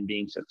bike and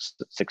being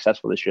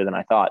successful this year than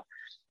I thought.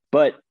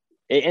 But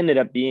it ended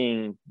up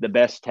being the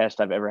best test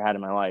I've ever had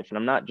in my life. And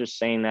I'm not just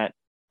saying that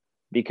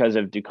because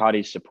of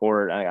Ducati's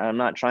support. I'm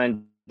not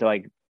trying to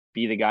like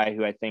be the guy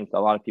who I think a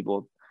lot of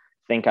people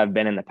think I've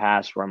been in the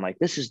past, where I'm like,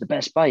 this is the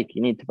best bike,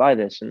 you need to buy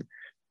this. And,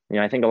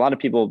 I think a lot of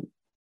people,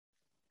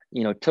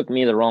 took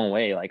me the wrong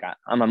way. Like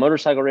I'm a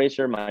motorcycle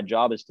racer. My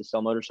job is to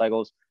sell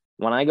motorcycles.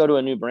 When I go to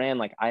a new brand,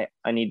 like I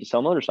need to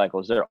sell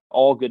motorcycles. They're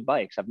all good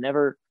bikes. I've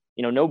never,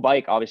 no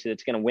bike, obviously,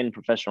 that's going to win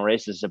professional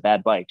races is a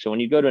bad bike. So when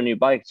you go to a new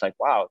bike, it's like,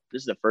 wow,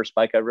 this is the first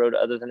bike I rode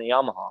other than a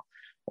Yamaha,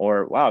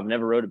 or wow, I've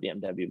never rode a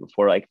BMW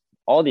before. Like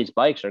all these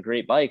bikes are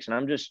great bikes. And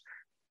I'm just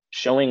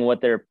showing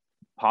what they're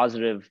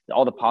positive,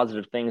 all the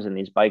positive things in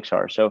these bikes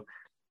are. So,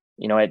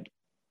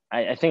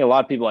 I think a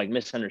lot of people like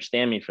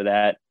misunderstand me for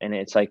that. And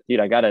it's like,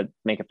 dude, I got to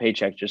make a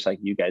paycheck just like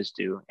you guys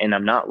do. And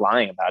I'm not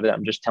lying about it.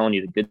 I'm just telling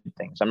you the good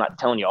things. I'm not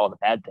telling you all the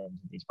bad things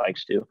that these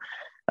bikes do.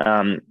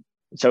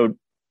 So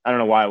I don't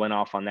know why I went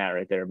off on that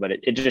right there, but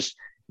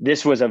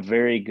this was a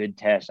very good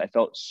test. I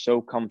felt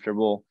so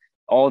comfortable.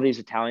 All these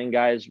Italian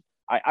guys,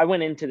 I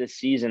went into the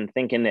season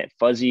thinking that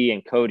Fuzzy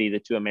and Cody, the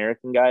 2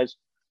 American guys,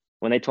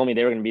 when they told me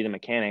they were going to be the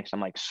mechanics,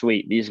 I'm like,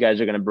 sweet, these guys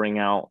are going to bring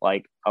out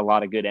like a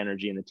lot of good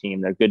energy in the team.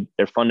 They're good.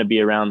 They're fun to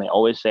be around. They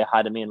always say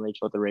hi to me and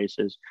Rachel at the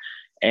races.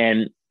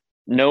 And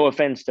no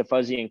offense to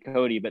Fuzzy and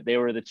Cody, but they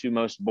were the 2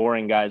 most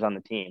boring guys on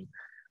the team.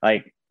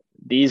 Like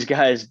these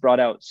guys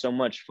brought out so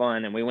much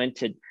fun, and we went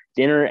to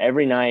dinner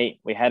every night.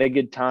 We had a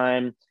good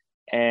time.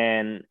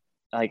 And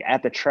like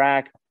at the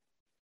track,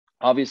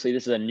 obviously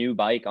this is a new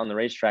bike on the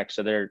racetrack.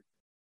 So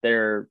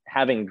they're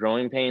having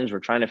growing pains. We're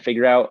trying to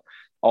figure out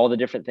all the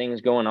different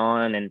things going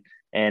on. And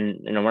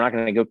we're not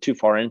going to go too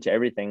far into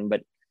everything,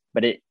 but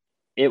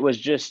it was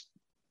just,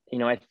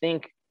 I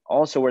think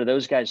also where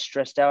those guys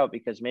stressed out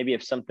because maybe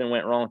if something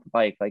went wrong with the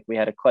bike, like we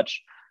had a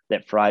clutch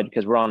that fried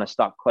because we're on a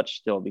stock clutch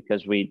still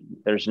because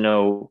there's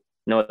no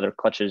other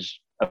clutches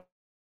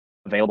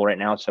available right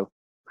now. So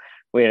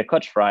we had a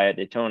clutch fry at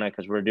Daytona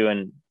because we're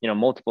doing,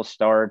 multiple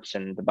starts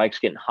and the bike's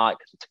getting hot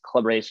because it's a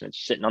club race and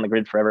it's sitting on the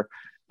grid forever.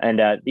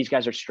 And these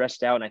guys are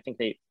stressed out. And I think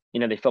they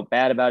felt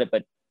bad about it,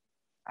 but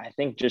I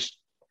think just,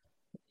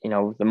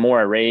 the more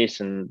I race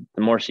and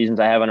the more seasons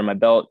I have under my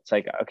belt, it's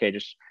like, okay,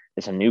 just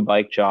it's a new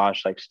bike,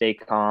 Josh, like stay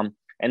calm.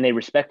 And they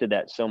respected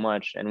that so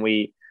much. And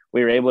we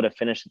were able to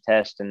finish the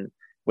test and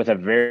with a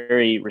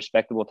very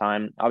respectable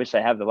time. Obviously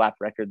I have the lap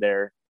record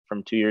there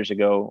from 2 years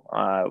ago.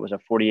 It was a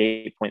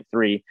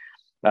 48.3,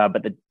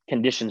 but the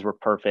conditions were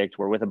perfect.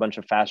 We're with a bunch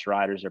of fast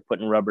riders. They're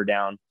putting rubber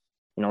down.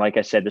 Like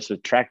I said, this was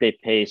track day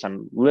pace.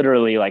 I'm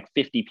literally like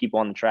 50 people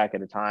on the track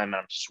at a time, and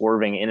I'm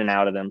swerving in and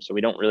out of them. So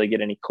we don't really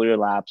get any clear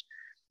laps.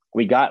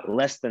 We got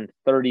less than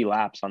 30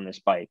 laps on this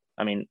bike.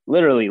 I mean,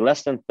 literally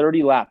less than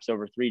 30 laps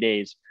over 3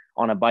 days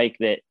on a bike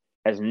that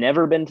has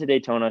never been to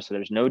Daytona. So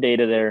there's no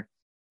data there.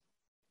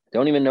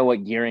 Don't even know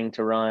what gearing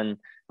to run.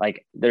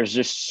 Like there's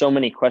just so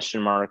many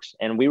question marks.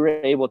 And we were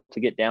able to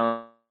get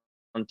down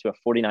to a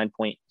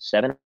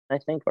 49.7, I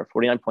think, or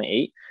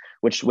 49.8,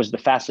 which was the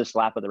fastest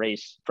lap of the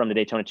race from the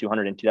Daytona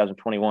 200 in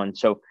 2021.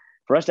 So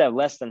for us to have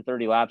less than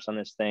 30 laps on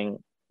this thing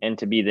and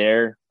to be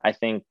there, I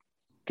think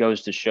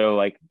goes to show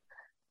like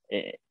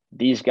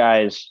these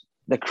guys,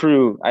 the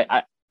crew,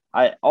 I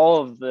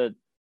all of the,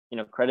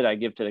 credit I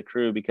give to the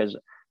crew, because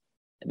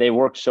they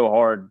worked so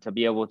hard to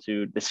be able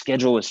to, the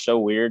schedule is so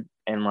weird.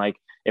 And like,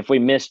 if we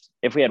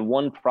had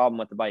one problem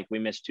with the bike, we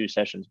missed 2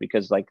 sessions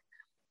because like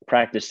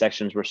practice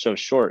sections were so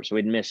short. So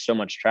we'd miss so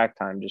much track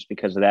time just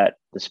because of that,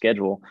 the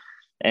schedule.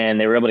 And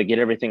they were able to get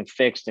everything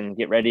fixed and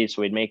get ready.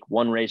 So we'd make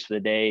one race for the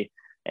day.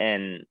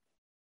 And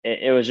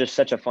it was just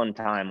such a fun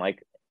time.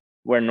 Like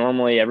where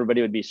normally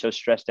everybody would be so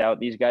stressed out,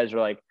 these guys are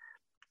like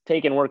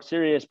taking work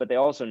serious, but they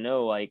also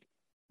know like,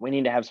 we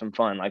need to have some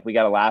fun. Like we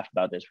got to laugh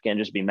about this. We can't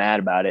just be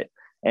mad about it.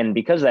 And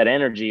because of that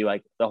energy,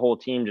 like the whole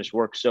team just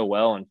worked so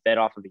well and fed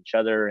off of each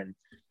other.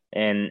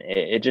 And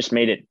it just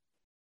made it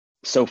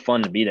so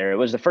fun to be there. It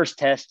was the first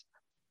test,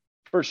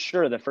 for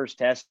sure, the first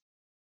test,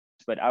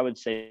 but I would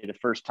say the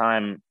first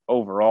time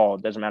overall,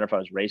 it doesn't matter if I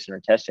was racing or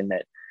testing,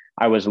 that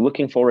I was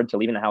looking forward to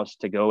leaving the house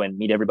to go and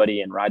meet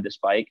everybody and ride this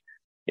bike.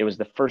 It was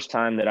the first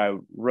time that I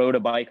rode a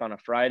bike on a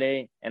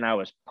Friday and I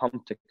was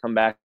pumped to come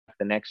back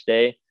the next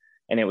day.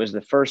 And it was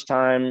the first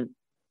time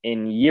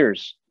in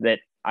years that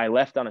I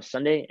left on a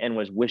Sunday and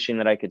was wishing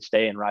that I could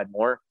stay and ride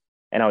more.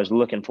 And I was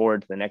looking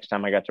forward to the next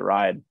time I got to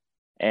ride.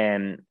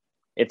 And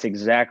it's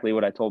exactly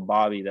what I told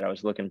Bobby that I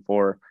was looking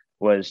for,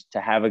 was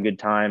to have a good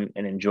time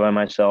and enjoy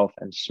myself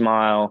and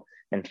smile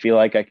and feel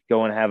like I could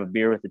go and have a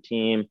beer with the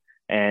team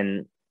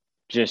and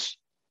just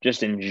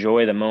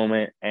enjoy the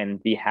moment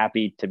and be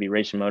happy to be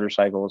racing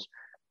motorcycles.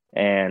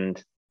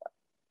 And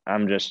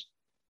I'm just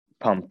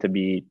pumped to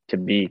be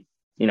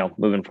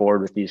moving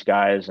forward with these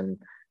guys and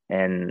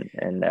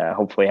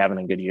hopefully having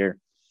a good year.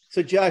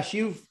 So Josh,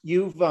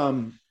 you've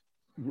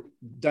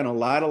done a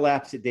lot of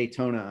laps at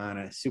Daytona on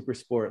a super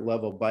sport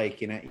level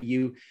bike, and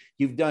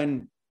you've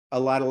done a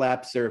lot of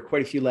laps, or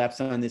quite a few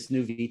laps on this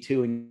new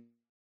V2, and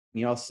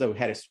you also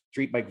had a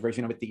street bike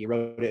version of it that you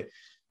rode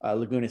at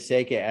Laguna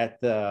Seca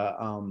at the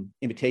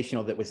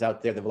Invitational that was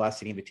out there, the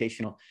Velocity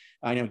Invitational.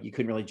 I know you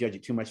couldn't really judge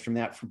it too much from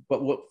that,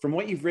 but from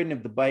what you've ridden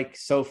of the bike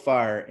so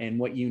far and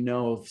what you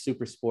know of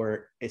super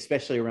sport,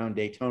 especially around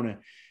Daytona,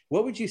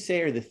 what would you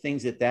say are the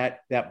things that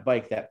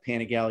bike, that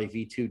Panigale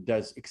V2,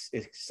 does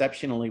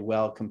exceptionally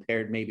well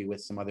compared maybe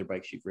with some other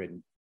bikes you've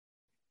ridden?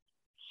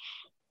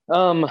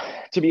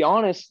 To be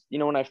honest,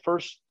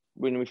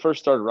 when we first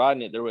started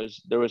riding it, there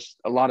was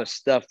a lot of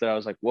stuff that I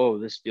was like, whoa,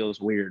 this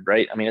feels weird,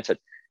 right? I mean, it's a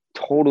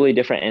totally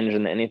different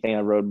engine than anything I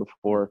rode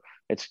before.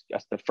 It's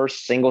the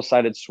first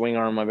single-sided swing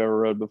arm I've ever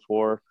rode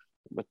before.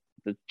 With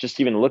just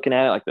even looking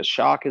at it, like the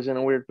shock is in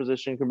a weird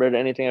position compared to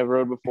anything I've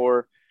rode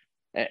before.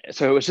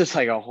 So it was just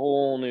like a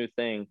whole new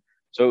thing.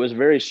 So it was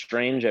very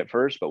strange at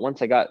first, but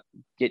once I got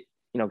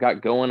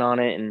going on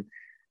it, and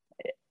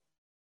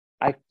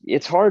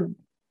it's hard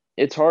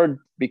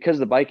because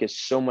the bike is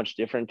so much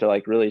different to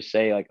like really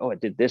say like, oh,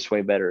 it did this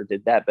way better, it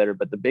did that better.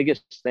 But the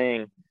biggest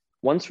thing,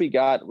 once we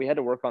had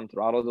to work on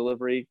throttle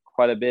delivery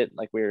quite a bit.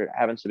 Like we were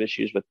having some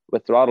issues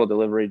with throttle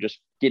delivery, just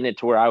getting it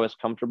to where I was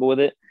comfortable with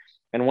it.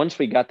 And once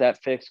we got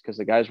that fixed, because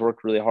the guys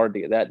worked really hard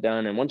to get that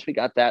done, and once we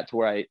got that to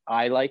where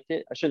I liked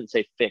it, I shouldn't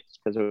say fixed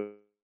because it was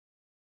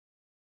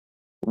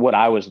what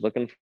I was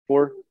looking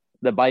for,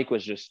 the bike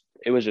was just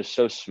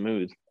so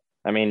smooth.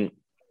 I mean,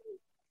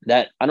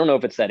 that I don't know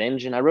if it's that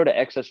engine. I rode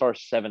an XSR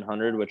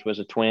 700, which was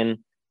a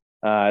twin.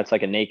 It's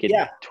like a naked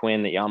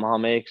twin that Yamaha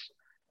makes,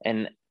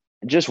 and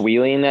just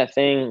wheeling that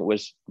thing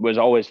was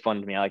always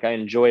fun to me. Like I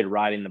enjoyed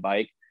riding the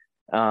bike.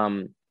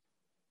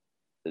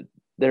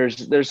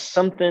 There's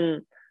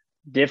something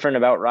different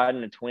about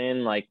riding a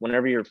twin. Like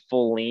whenever you're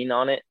full lean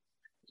on it,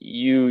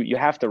 you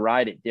have to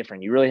ride it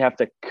different. You really have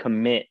to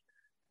commit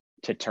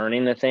to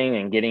turning the thing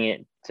and getting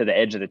it to the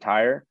edge of the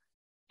tire.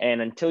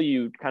 And until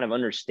you kind of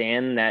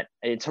understand that,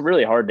 it's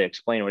really hard to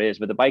explain what it is,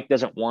 but the bike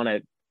doesn't want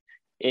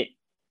to,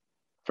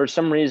 for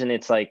some reason,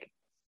 it's like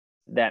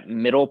that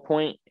middle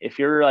point. If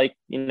you're like,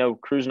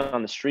 cruising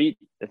on the street,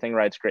 the thing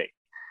rides great.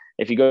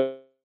 If you go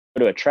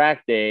to a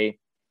track day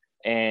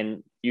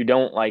and you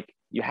don't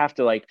you have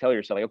to tell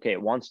yourself okay,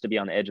 it wants to be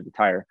on the edge of the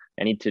tire.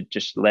 I need to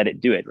just let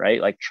it do it,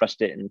 right? Like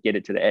trust it and get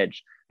it to the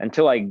edge.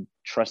 Until I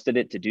trusted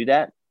it to do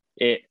that,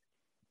 it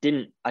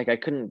didn't, like, I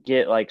couldn't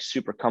get like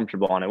super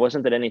comfortable on it. It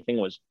wasn't that anything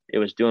it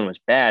was doing was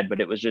bad,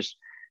 but it was just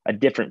a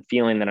different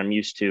feeling that I'm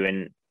used to.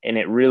 And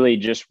it really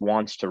just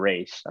wants to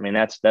race. I mean,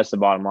 that's the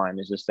bottom line,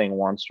 is this thing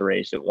wants to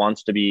race. It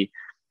wants to be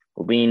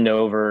leaned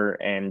over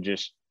and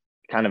just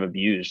kind of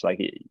abused. Like,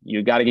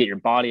 you got to get your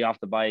body off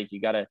the bike.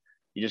 You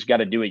just got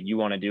to do what you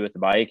want to do with the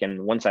bike.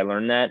 And once I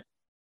learned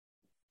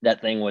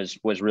that thing was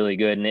really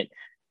good. And it,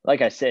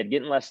 like I said,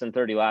 getting less than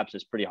 30 laps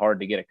is pretty hard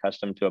to get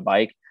accustomed to a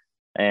bike.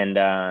 And,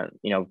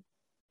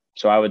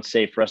 so I would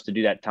say for us to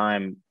do that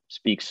time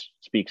speaks,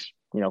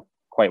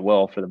 quite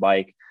well for the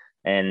bike.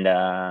 And,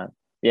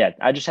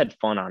 I just had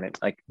fun on it,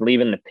 like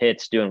leaving the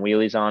pits, doing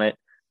wheelies on it.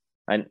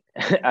 And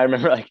I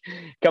remember like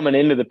coming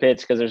into the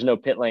pits, because there's no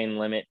pit lane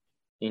limit,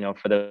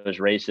 for those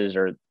races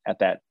or at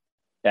that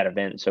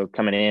event. So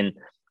coming in,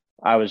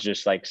 I was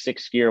just like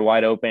 6th gear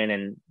wide open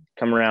and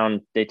come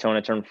around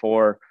Daytona turn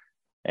 4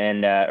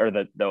 and, or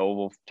the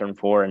oval turn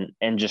 4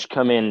 and just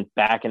come in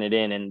backing it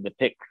in. And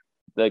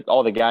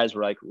all the guys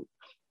were like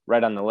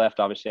right on the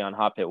left, obviously on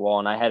hot pit wall.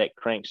 And I had it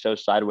cranked so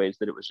sideways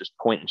that it was just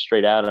pointing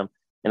straight at them.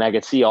 And I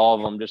could see all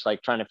of them just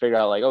like trying to figure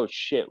out like, oh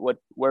shit,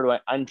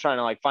 I'm trying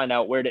to like find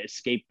out where to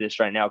escape this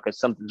right now, because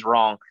something's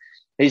wrong.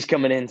 He's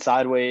coming in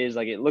sideways.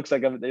 Like, it looks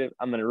like I'm going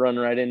to run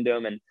right into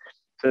him. And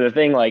so the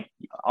thing, like,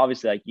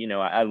 obviously, like,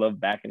 I love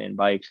backing in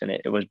bikes, and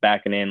it was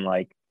backing in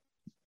like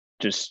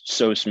just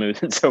so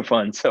smooth and so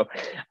fun. So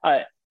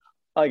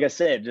like I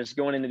said, just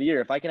going into the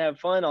year, if I can have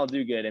fun, I'll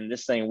do good. And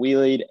this thing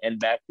wheelied and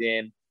backed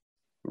in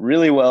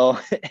really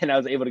well, and I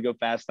was able to go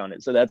fast on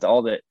it. So that's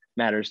all that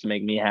matters to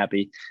make me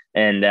happy.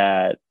 And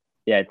I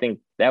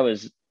think that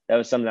was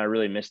something I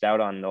really missed out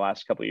on in the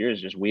last couple of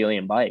years, just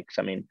wheeling bikes.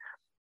 I mean,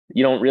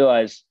 you don't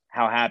realize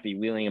how happy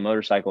wheeling a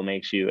motorcycle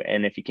makes you,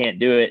 and if you can't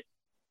do it,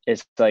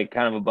 it's like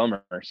kind of a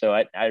bummer. So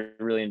I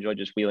really enjoyed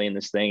just wheeling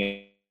this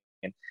thing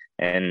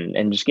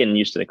and just getting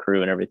used to the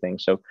crew and everything.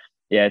 So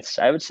yeah,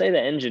 I would say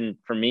the engine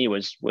for me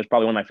was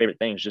probably one of my favorite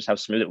things, just how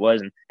smooth it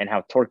was and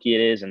how torquey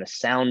it is and the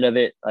sound of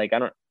it. Like,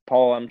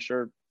 Paul, I'm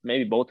sure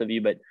maybe both of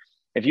you, but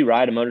if you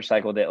ride a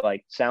motorcycle that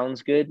like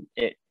sounds good,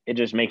 it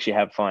just makes you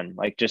have fun.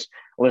 Like, just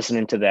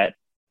listening to that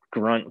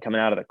grunt coming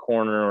out of the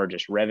corner or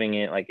just revving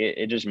it, like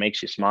it just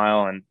makes you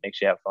smile and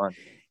makes you have fun.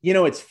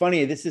 It's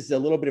funny. This is a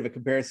little bit of a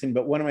comparison,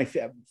 but one of my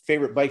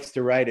favorite bikes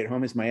to ride at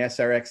home is my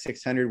SRX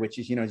 600, which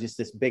is, just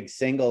this big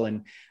single.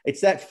 And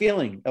it's that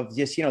feeling of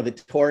just,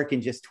 the torque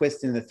and just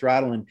twisting the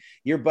throttle. And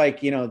your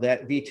bike,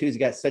 that V2's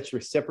got such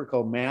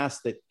reciprocal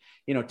mass that,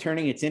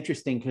 turning it's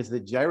interesting because the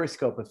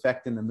gyroscope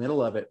effect in the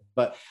middle of it.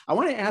 But I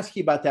want to ask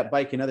you about that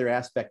bike, another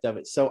aspect of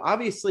it. So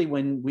obviously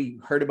when we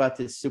heard about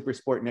this Super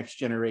Sport Next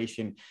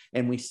Generation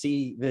and we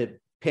see the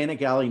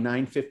Panigale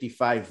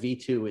 955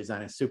 V2 is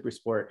on a Super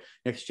Sport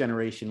Next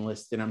Generation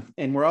list,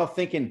 and we're all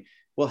thinking,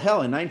 well,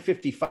 hell, a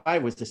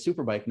 955 was the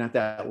super bike not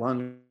that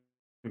long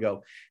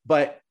ago.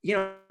 But,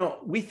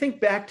 we think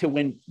back to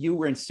when you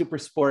were in Super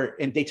Sport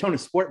and Daytona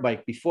Sport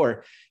Bike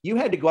before, you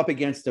had to go up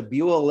against a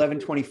Buell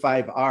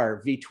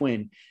 1125R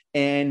V-twin.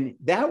 And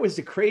that was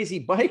a crazy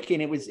bike.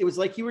 And it was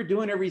like you were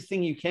doing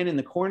everything you can in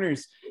the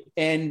corners.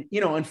 And,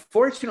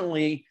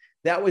 unfortunately,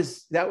 that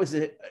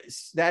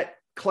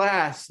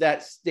class,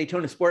 that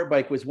Daytona Sport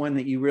Bike was one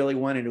that you really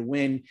wanted to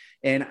win.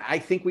 And I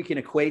think we can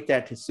equate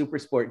that to Super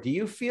Sport. Do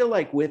you feel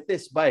like with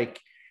this bike,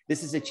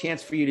 this is a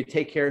chance for you to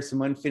take care of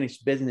some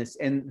unfinished business?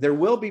 And there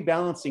will be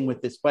balancing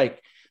with this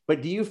bike,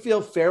 but do you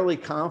feel fairly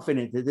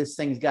confident that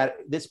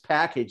this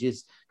package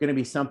is going to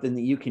be something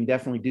that you can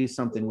definitely do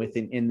something with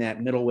in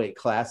that middleweight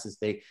class, as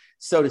they,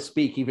 so to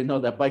speak, even though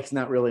that bike's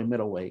not really a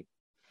middleweight?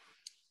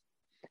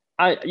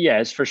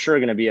 It's for sure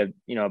going to be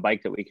a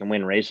bike that we can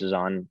win races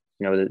on.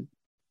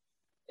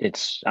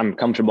 I'm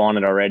comfortable on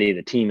it already.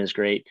 The team is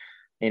great.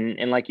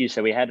 And like you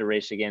said, we had to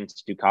race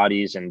against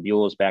Ducatis and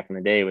Buells back in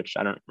the day, which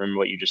I don't remember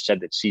what you just said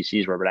that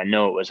CCs were, but I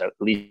know it was at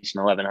least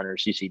an 1100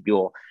 CC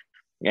Buell.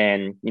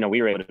 And,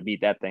 we were able to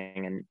beat that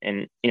thing.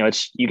 And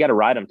you got to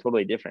ride them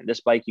totally different.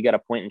 This bike, you got to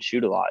point and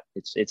shoot a lot.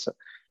 It's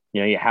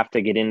you have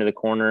to get into the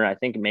corner. I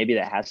think maybe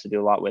that has to do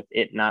a lot with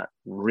it not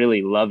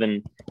really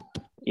loving,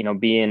 you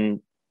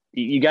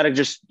got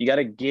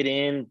to get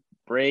in,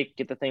 brake,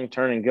 get the thing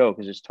turn and go,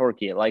 because it's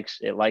torquey. It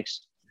likes,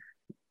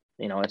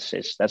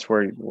 that's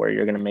where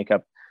you're going to make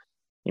up,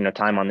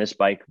 time on this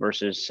bike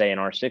versus say an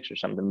R6 or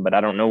something. But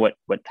I don't know what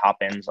top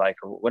end's like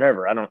or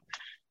whatever. I don't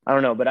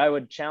know, but I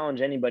would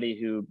challenge anybody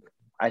who,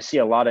 I see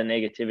a lot of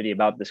negativity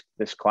about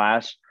this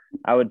class.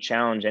 I would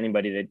challenge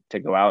anybody to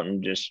go out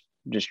and just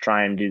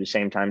try and do the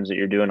same times that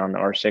you're doing on the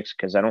R6.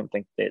 Cause I don't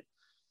think that,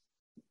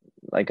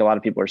 like a lot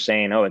of people are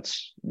saying,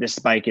 this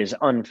bike is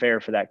unfair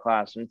for that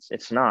class. And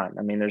it's not.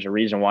 I mean, there's a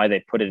reason why they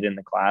put it in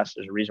the class.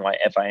 There's a reason why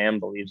FIM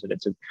believes that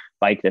it's a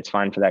bike that's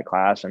fine for that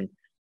class. And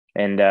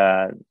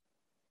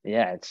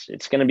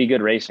it's going to be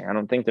good racing. I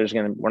don't think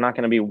we're not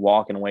going to be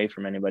walking away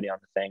from anybody on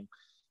the thing.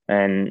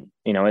 And,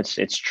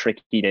 it's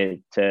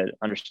tricky to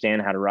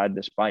understand how to ride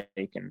this bike.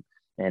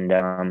 And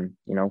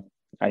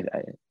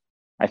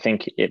I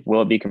think it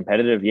will be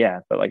competitive.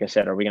 Yeah. But like I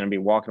said, are we going to be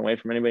walking away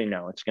from anybody?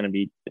 No, it's going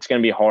to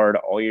be hard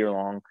all year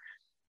long.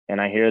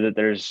 And I hear that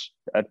there's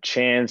a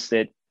chance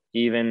that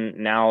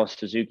even now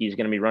Suzuki is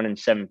going to be running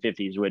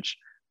 750s, which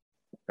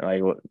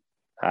like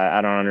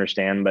I don't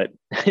understand, but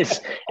it's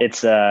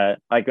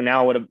like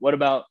now what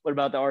about the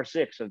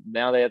R6? So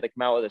now they have to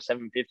come out with a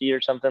 750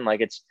 or something. Like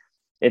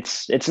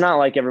it's not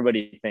like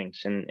everybody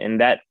thinks,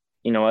 and that,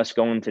 you know, us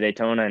going to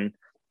Daytona and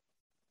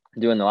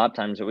doing the lap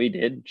times that we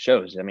did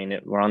shows. I mean,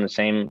 we're on the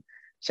same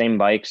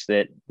bikes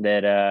that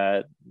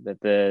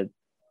the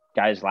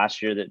guys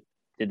last year that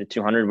did the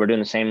 200. We're doing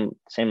the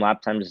same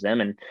lap times as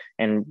them,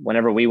 and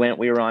whenever we went,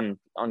 we were on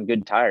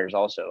good tires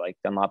also. Like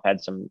Dunlop had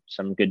some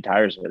good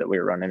tires that we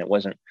were running. It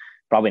wasn't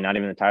probably not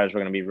even the tires we're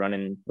going to be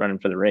running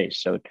for the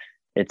race. So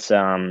it's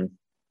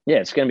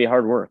it's going to be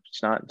hard work.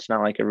 It's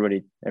not like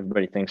everybody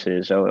thinks it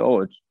is.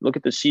 So look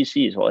at the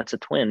CCs. Well, it's a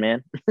twin,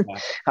 man. Yeah.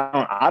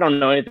 I don't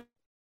know anything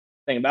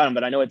about them,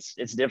 but I know it's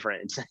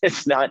different.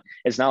 It's not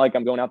like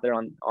I'm going out there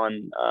on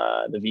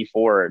the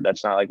V4.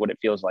 That's not like what it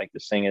feels like.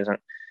 This thing isn't,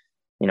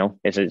 you know,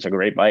 it's a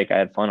great bike. I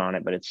had fun on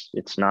it, but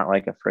it's not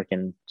like a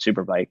freaking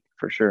super bike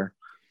for sure.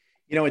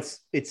 You know, it's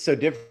so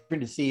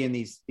different to see in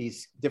these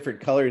different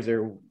colors,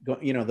 or,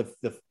 you know,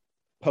 the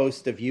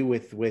post of you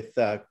with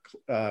Chibati,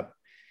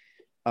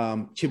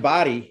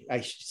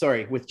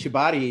 with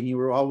Chibati, and you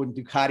were all with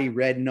Ducati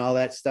red and all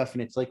that stuff.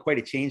 And it's like quite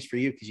a change for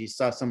you because you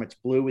saw so much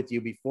blue with you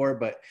before.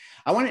 But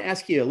I want to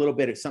ask you a little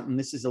bit of something.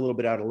 This is a little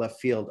bit out of left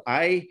field.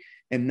 I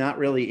am not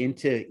really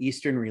into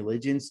Eastern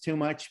religions too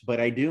much, but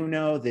I do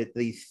know that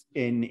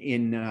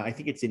in I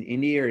think it's in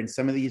India or in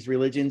some of these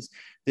religions,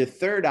 the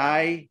third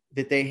eye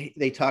that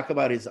they talk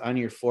about is on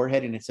your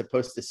forehead, and it's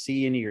supposed to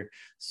see into your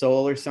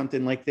soul or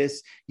something like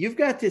this. You've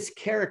got this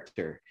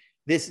character,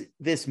 this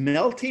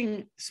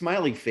melting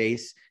smiley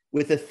face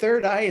with a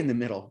third eye in the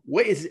middle.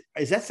 What is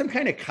that, some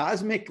kind of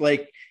cosmic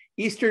like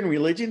Eastern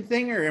religion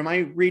thing, or am I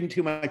reading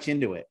too much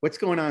into it? What's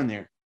going on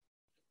there?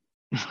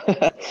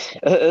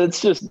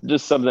 It's just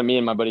something that me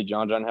and my buddy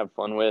John have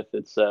fun with.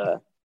 It's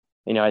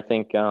you know, I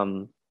think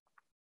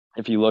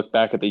if you look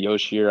back at the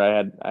Yosh year, I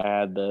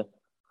had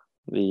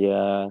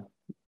the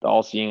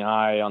all-seeing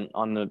eye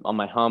on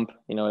my hump.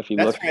 You know, if you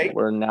look at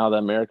where now the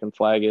American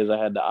flag is, I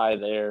had the eye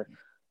there.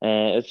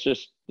 And it's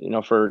just, you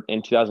know,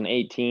 in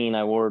 2018,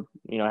 I wore,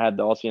 you know, I had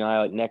the all-seeing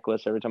eye like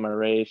necklace every time I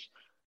race.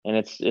 And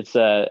it's just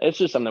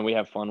something we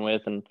have fun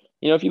with. And,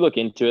 you know, if you look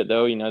into it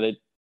though, you know,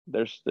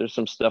 there's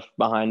some stuff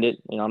behind it.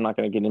 You know, I'm not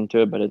going to get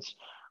into it, but it's,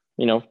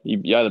 you know,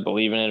 you either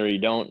believe in it or you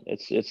don't.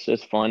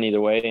 It's fun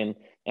either way.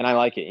 And I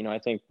like it. You know, I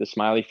think the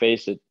smiley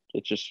face, it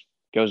just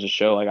goes to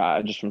show, like,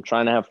 I'm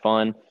trying to have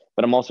fun,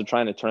 but I'm also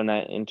trying to turn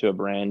that into a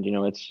brand. You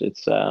know,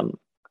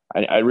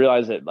 I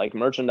realized that like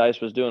merchandise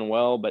was doing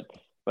well, but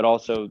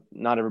also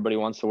not everybody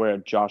wants to wear a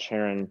Josh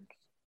Herrin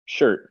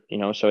shirt, you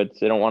know, so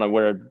they don't want to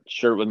wear a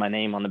shirt with my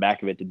name on the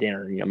back of it to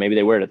dinner. You know, maybe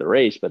they wear it at the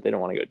race, but they don't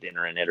want to go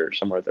dinner in it or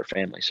somewhere with their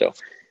family. So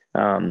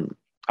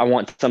I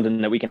want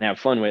something that we can have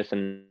fun with.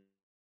 And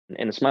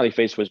the smiley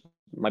face was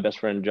my best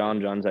friend,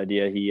 John's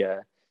idea. He,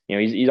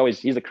 you know,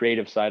 he's the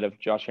creative side of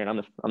Josh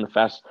Herrin. I'm the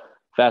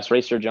fast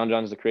racer.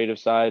 John's the creative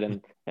side,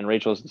 and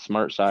Rachel's the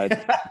smart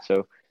side.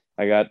 So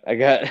I got,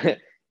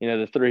 you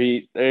know, the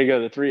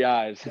three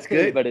eyes. That's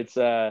good. But it's,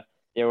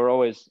 yeah, we're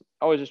always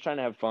just trying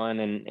to have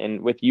fun,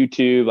 and with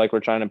YouTube, like, we're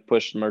trying to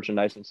push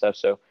merchandise and stuff.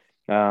 So,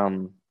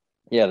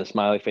 yeah, the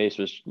smiley face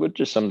was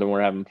just something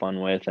we're having fun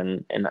with,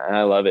 and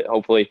I love it.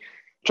 Hopefully,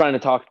 trying to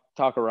talk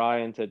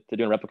Arai into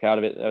doing a replica out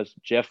of it. That was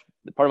Jeff.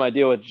 Part of my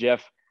deal with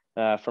Jeff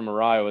from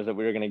Arai was that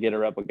we were going to get a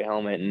replica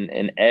helmet,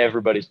 and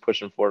everybody's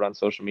pushing for it on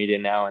social media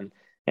now,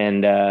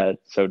 and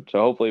so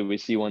hopefully we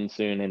see one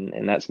soon,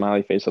 and that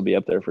smiley face will be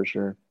up there for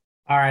sure.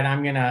 All right,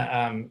 I'm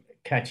gonna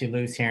cut you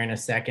loose here in a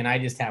second. I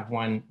just have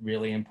one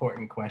really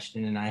important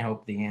question, and I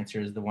hope the answer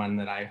is the one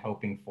that I'm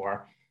hoping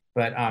for.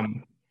 But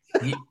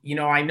you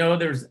know, I know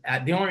there's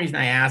the only reason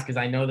I ask is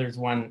I know there's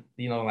one,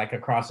 you know, like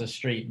across the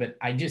street. But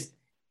I'm just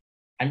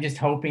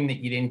hoping that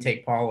you didn't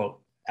take Pablo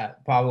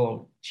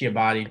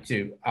Chiabatti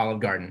to Olive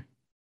Garden.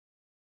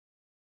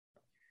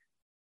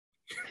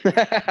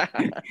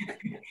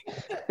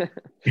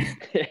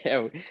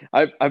 Yeah,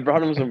 I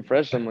brought him some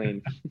fresh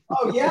lean.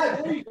 Oh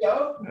yeah, there you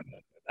go.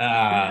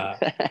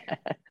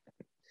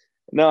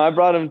 No, I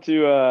brought him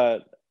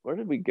to where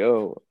did we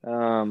go?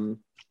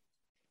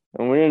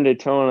 When we were in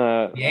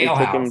Daytona, we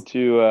took him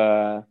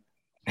to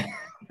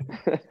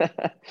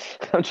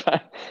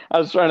I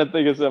was trying to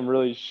think of some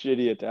really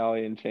shitty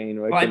Italian chain.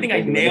 Well, I think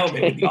I nailed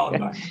it with the Olive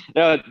Garden.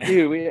 No,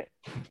 dude,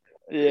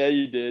 yeah,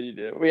 you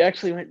did. We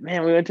actually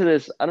went to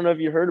this, I don't know if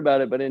you heard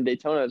about it, but in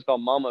Daytona it's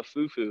called Mama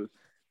Fufu.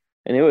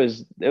 And it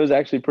was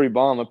actually pretty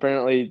bomb.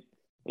 Apparently,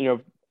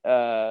 you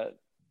know,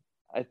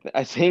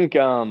 I think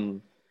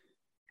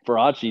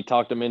Faraci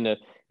talked him into,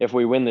 if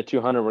we win the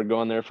 200, we're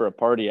going there for a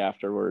party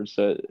afterwards.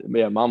 So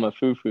yeah, Mama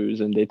Fufu's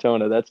in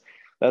Daytona.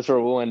 That's where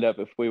we'll end up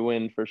if we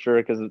win for sure,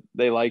 because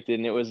they liked it.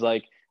 And it was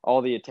like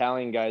all the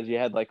Italian guys. You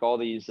had like all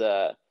these,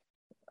 I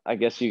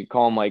guess you could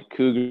call them like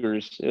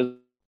cougars. It was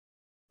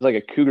like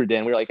a cougar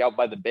den. We were like out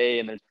by the bay,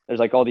 and there's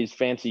like all these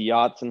fancy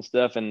yachts and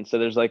stuff. And so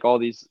there's like all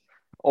these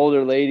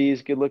older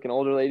ladies, good looking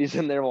older ladies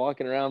in there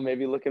walking around,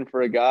 maybe looking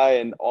for a guy,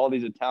 and all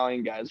these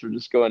Italian guys were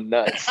just going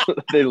nuts.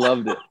 They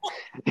loved it.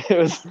 It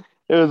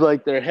was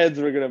like their heads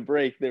were gonna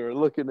break. They were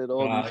looking at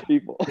all these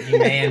people. You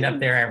may end up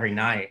there every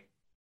night.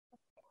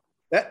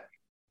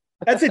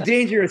 That's a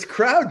dangerous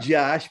crowd,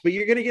 Josh, but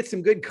you're gonna get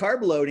some good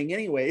carb loading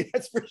anyway.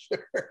 That's for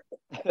sure.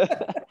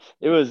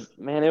 It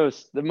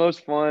was the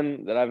most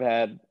fun that I've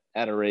had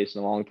at a race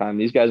in a long time.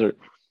 These guys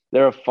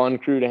they're a fun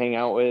crew to hang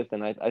out with,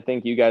 and I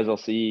think you guys will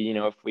see, you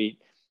know,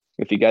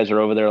 if you guys are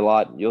over there a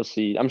lot, you'll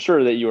see. I'm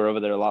sure that you were over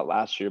there a lot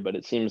last year, but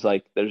it seems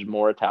like there's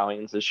more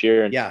Italians this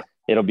year, and yeah,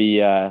 it'll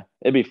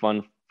be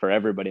fun for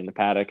everybody in the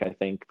paddock, I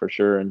think, for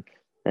sure. And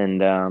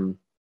I'm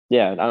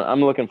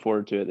looking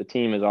forward to it. The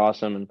team is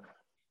awesome, and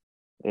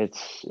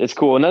it's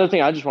cool. Another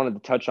thing I just wanted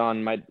to touch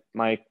on,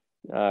 my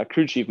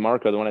crew chief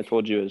Marco, the one I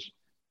told you is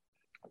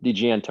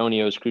DG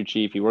Antonio's crew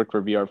chief. He worked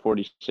for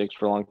VR46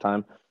 for a long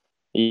time.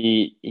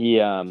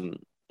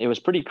 It was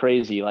pretty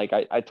crazy. Like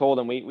I told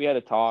him we had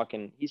a talk,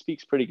 and he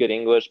speaks pretty good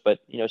English, but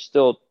you know,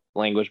 still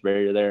language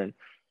barrier there. And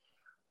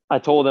I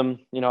told him,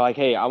 you know, like,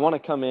 hey, I want to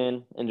come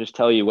in and just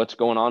tell you what's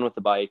going on with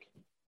the bike,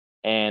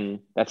 and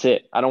that's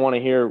it. I don't want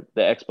to hear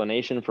the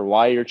explanation for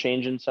why you're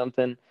changing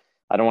something.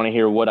 I don't want to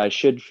hear what I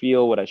should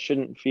feel, what I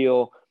shouldn't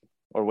feel,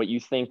 or what you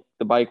think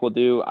the bike will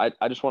do.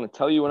 I just want to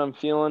tell you what I'm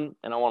feeling,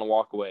 and I want to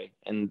walk away,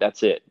 and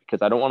that's it,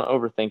 because I don't want to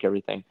overthink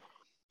everything.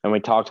 And we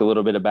talked a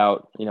little bit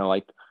about, you know,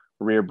 like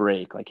rear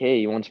brake, like, hey,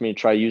 he wants me to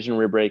try using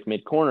rear brake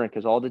mid corner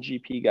because all the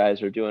GP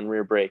guys are doing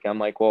rear brake. I'm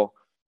like, well,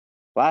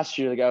 last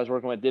year the guy I was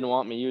working with didn't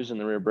want me using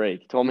the rear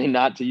brake. He told me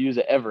not to use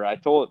it ever.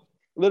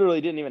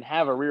 Literally didn't even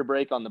have a rear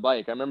brake on the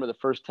bike. I remember the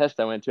first test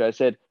I went to, I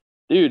said,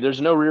 dude,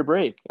 there's no rear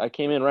brake. I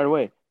came in right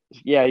away.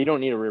 Yeah, you don't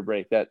need a rear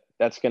brake.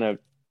 That's going to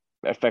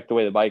affect the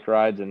way the bike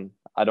rides, and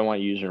I don't want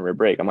you using a rear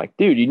brake. I'm like,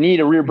 dude, you need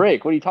a rear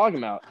brake. What are you talking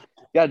about?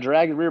 You got to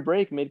drag the rear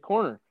brake mid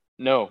corner.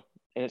 No.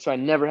 And so I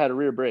never had a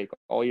rear brake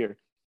all year.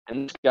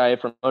 And this guy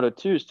from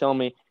Moto2 is telling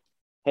me,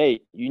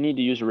 hey, you need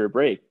to use a rear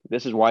brake.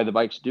 This is why the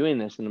bike's doing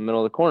this in the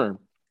middle of the corner.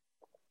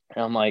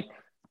 And I'm like,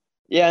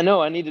 yeah,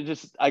 no,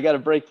 I got to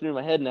break through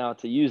my head now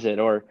to use it.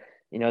 Or,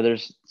 you know,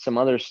 there's some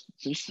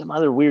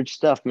other weird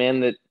stuff, man,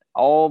 that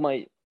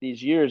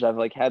these years I've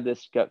like had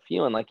this gut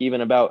feeling, like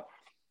even about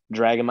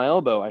dragging my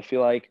elbow. I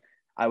feel like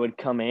I would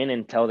come in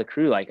and tell the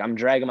crew, like, I'm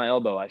dragging my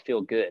elbow, I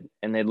feel good.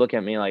 And they'd look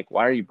at me like,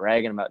 why are you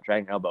bragging about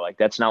dragging your elbow? Like,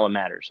 that's not what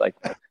matters. Like,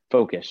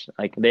 focus.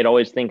 Like, they'd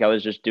always think I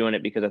was just doing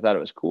it because I thought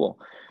it was cool.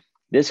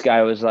 This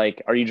guy was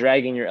like, are you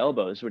dragging your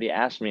elbow? Is what he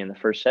asked me in the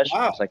first session.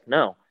 Wow. I was like,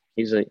 no.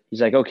 He's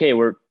like, okay,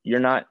 you're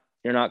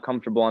not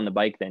comfortable on the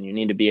bike then. You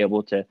need to be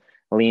able to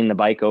lean the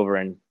bike over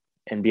and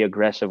be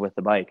aggressive with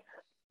the bike.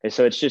 And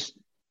so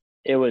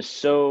it was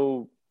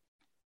so,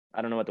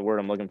 I don't know what the word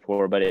I'm looking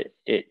for, but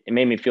it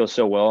made me feel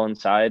so well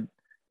inside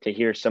to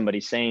hear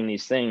somebody saying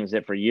these things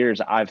that for years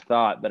I've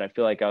thought, but I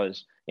feel like I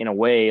was, in a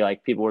way,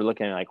 like people were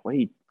looking at me like,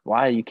 wait,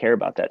 why do you care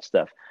about that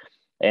stuff?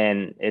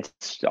 And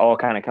it's all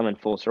kind of coming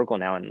full circle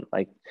now. And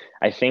like,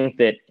 I think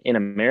that in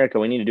America,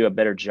 we need to do a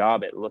better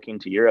job at looking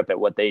to Europe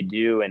at what they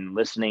do and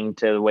listening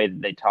to the way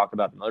that they talk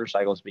about the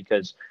motorcycles,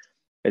 because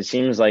it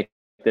seems like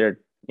they're,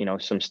 you know,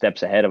 some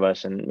steps ahead of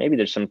us, and maybe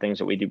there's some things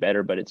that we do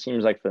better, but it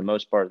seems like for the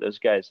most part, those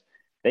guys,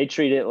 they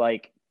treat it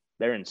like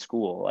they're in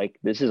school. Like,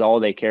 this is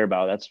all they care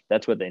about.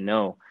 That's what they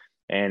know.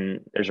 And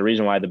there's a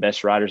reason why the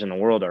best riders in the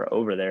world are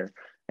over there.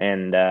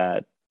 And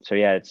so,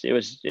 yeah, it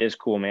was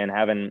cool, man,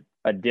 having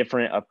a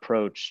different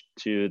approach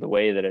to the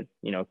way that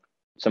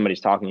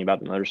somebody's talking about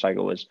the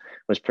motorcycle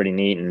was pretty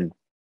neat. And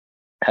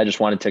I just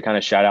wanted to kind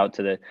of shout out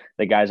to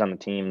the guys on the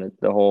team.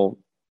 The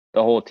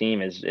whole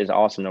team is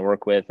awesome to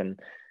work with.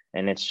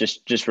 And it's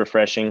just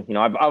refreshing. You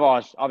know, I've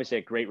obviously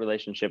a great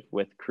relationship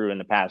with crew in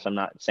the past. I'm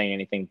not saying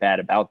anything bad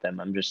about them.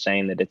 I'm just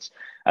saying that it's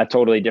a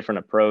totally different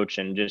approach,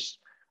 and just,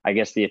 I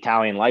guess, the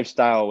Italian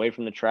lifestyle away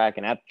from the track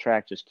and at the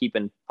track, just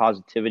keeping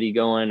positivity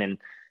going,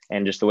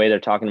 and just the way they're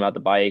talking about the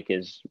bike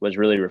was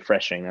really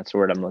refreshing. That's the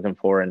word I'm looking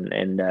for.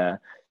 And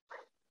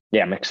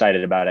yeah, I'm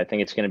excited about it. I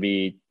think it's going to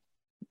be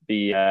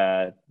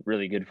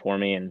really good for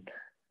me.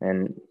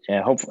 And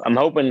yeah, I'm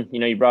hoping, you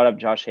know, you brought up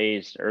Josh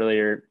Hayes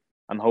earlier.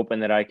 I'm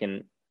hoping that I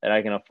can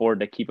afford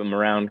to keep him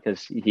around,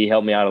 because he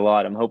helped me out a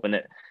lot. I'm hoping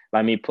that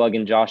by me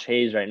plugging Josh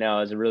Hayes right now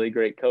as a really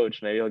great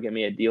coach, maybe he'll get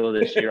me a deal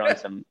this year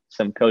on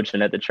some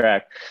coaching at the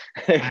track,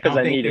 because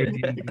I need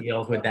it.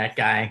 Deals with that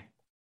guy.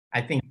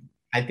 I think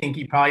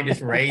he probably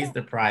just raised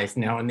the price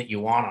knowing that you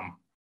want him.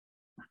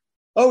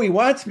 Oh, he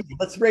wants me.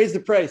 Let's raise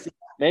the price.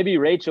 Maybe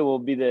Rachel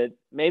can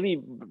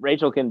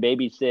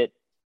babysit,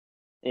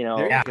 you know,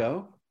 there you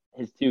go,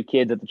 his two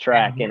kids at the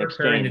track in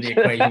exchange. Into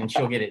the equation,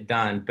 she'll get it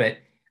done. But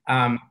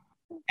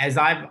as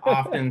I've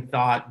often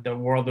thought, the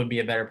world would be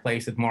a better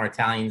place with more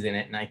Italians in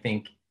it. And I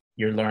think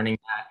you're learning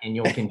that, and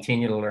you'll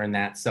continue to learn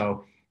that.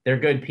 So they're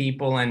good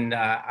people. And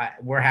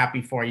we're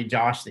happy for you,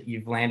 Josh, that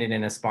you've landed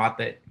in a spot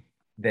that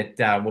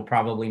will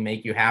probably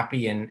make you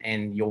happy,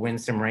 and you'll win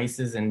some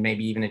races and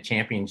maybe even a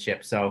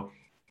championship. So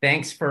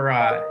thanks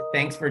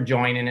for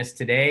joining us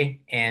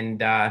today. And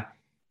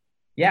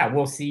Yeah,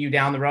 we'll see you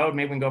down the road.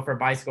 Maybe we can go for a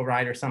bicycle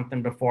ride or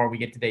something before we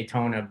get to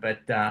Daytona, but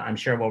I'm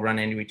sure we'll run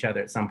into each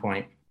other at some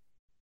point.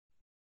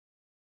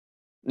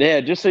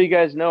 Yeah, just so you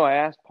guys know, I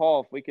asked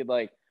Paul if we could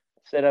like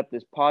set up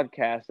this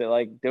podcast at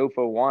like Dofa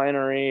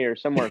Winery or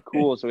somewhere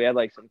cool, so we had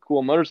like some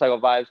cool motorcycle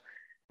vibes.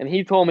 And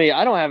he told me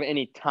I don't have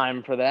any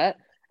time for that.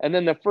 And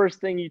then the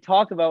first thing you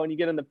talk about when you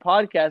get on the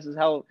podcast is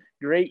how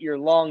great your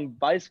long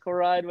bicycle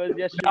ride was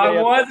yesterday.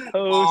 It wasn't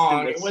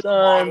long. It wasn't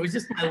long. It was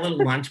just my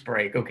little lunch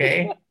break.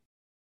 Okay.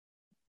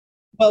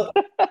 Well,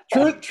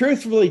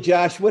 truthfully,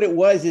 Josh, what it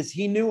was is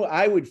he knew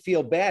I would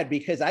feel bad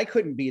because I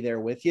couldn't be there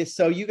with you.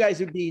 So you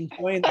guys would be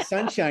enjoying the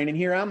sunshine, and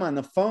here I'm on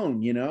the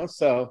phone,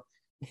 so.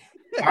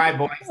 All right,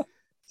 boys.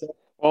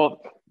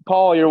 Well,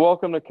 Paul, you're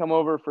welcome to come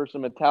over for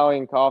some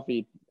Italian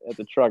coffee at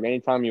the truck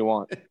anytime you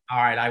want. All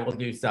right, I will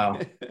do so.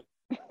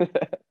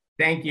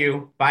 Thank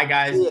you. Bye,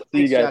 guys. See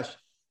you guys. Josh.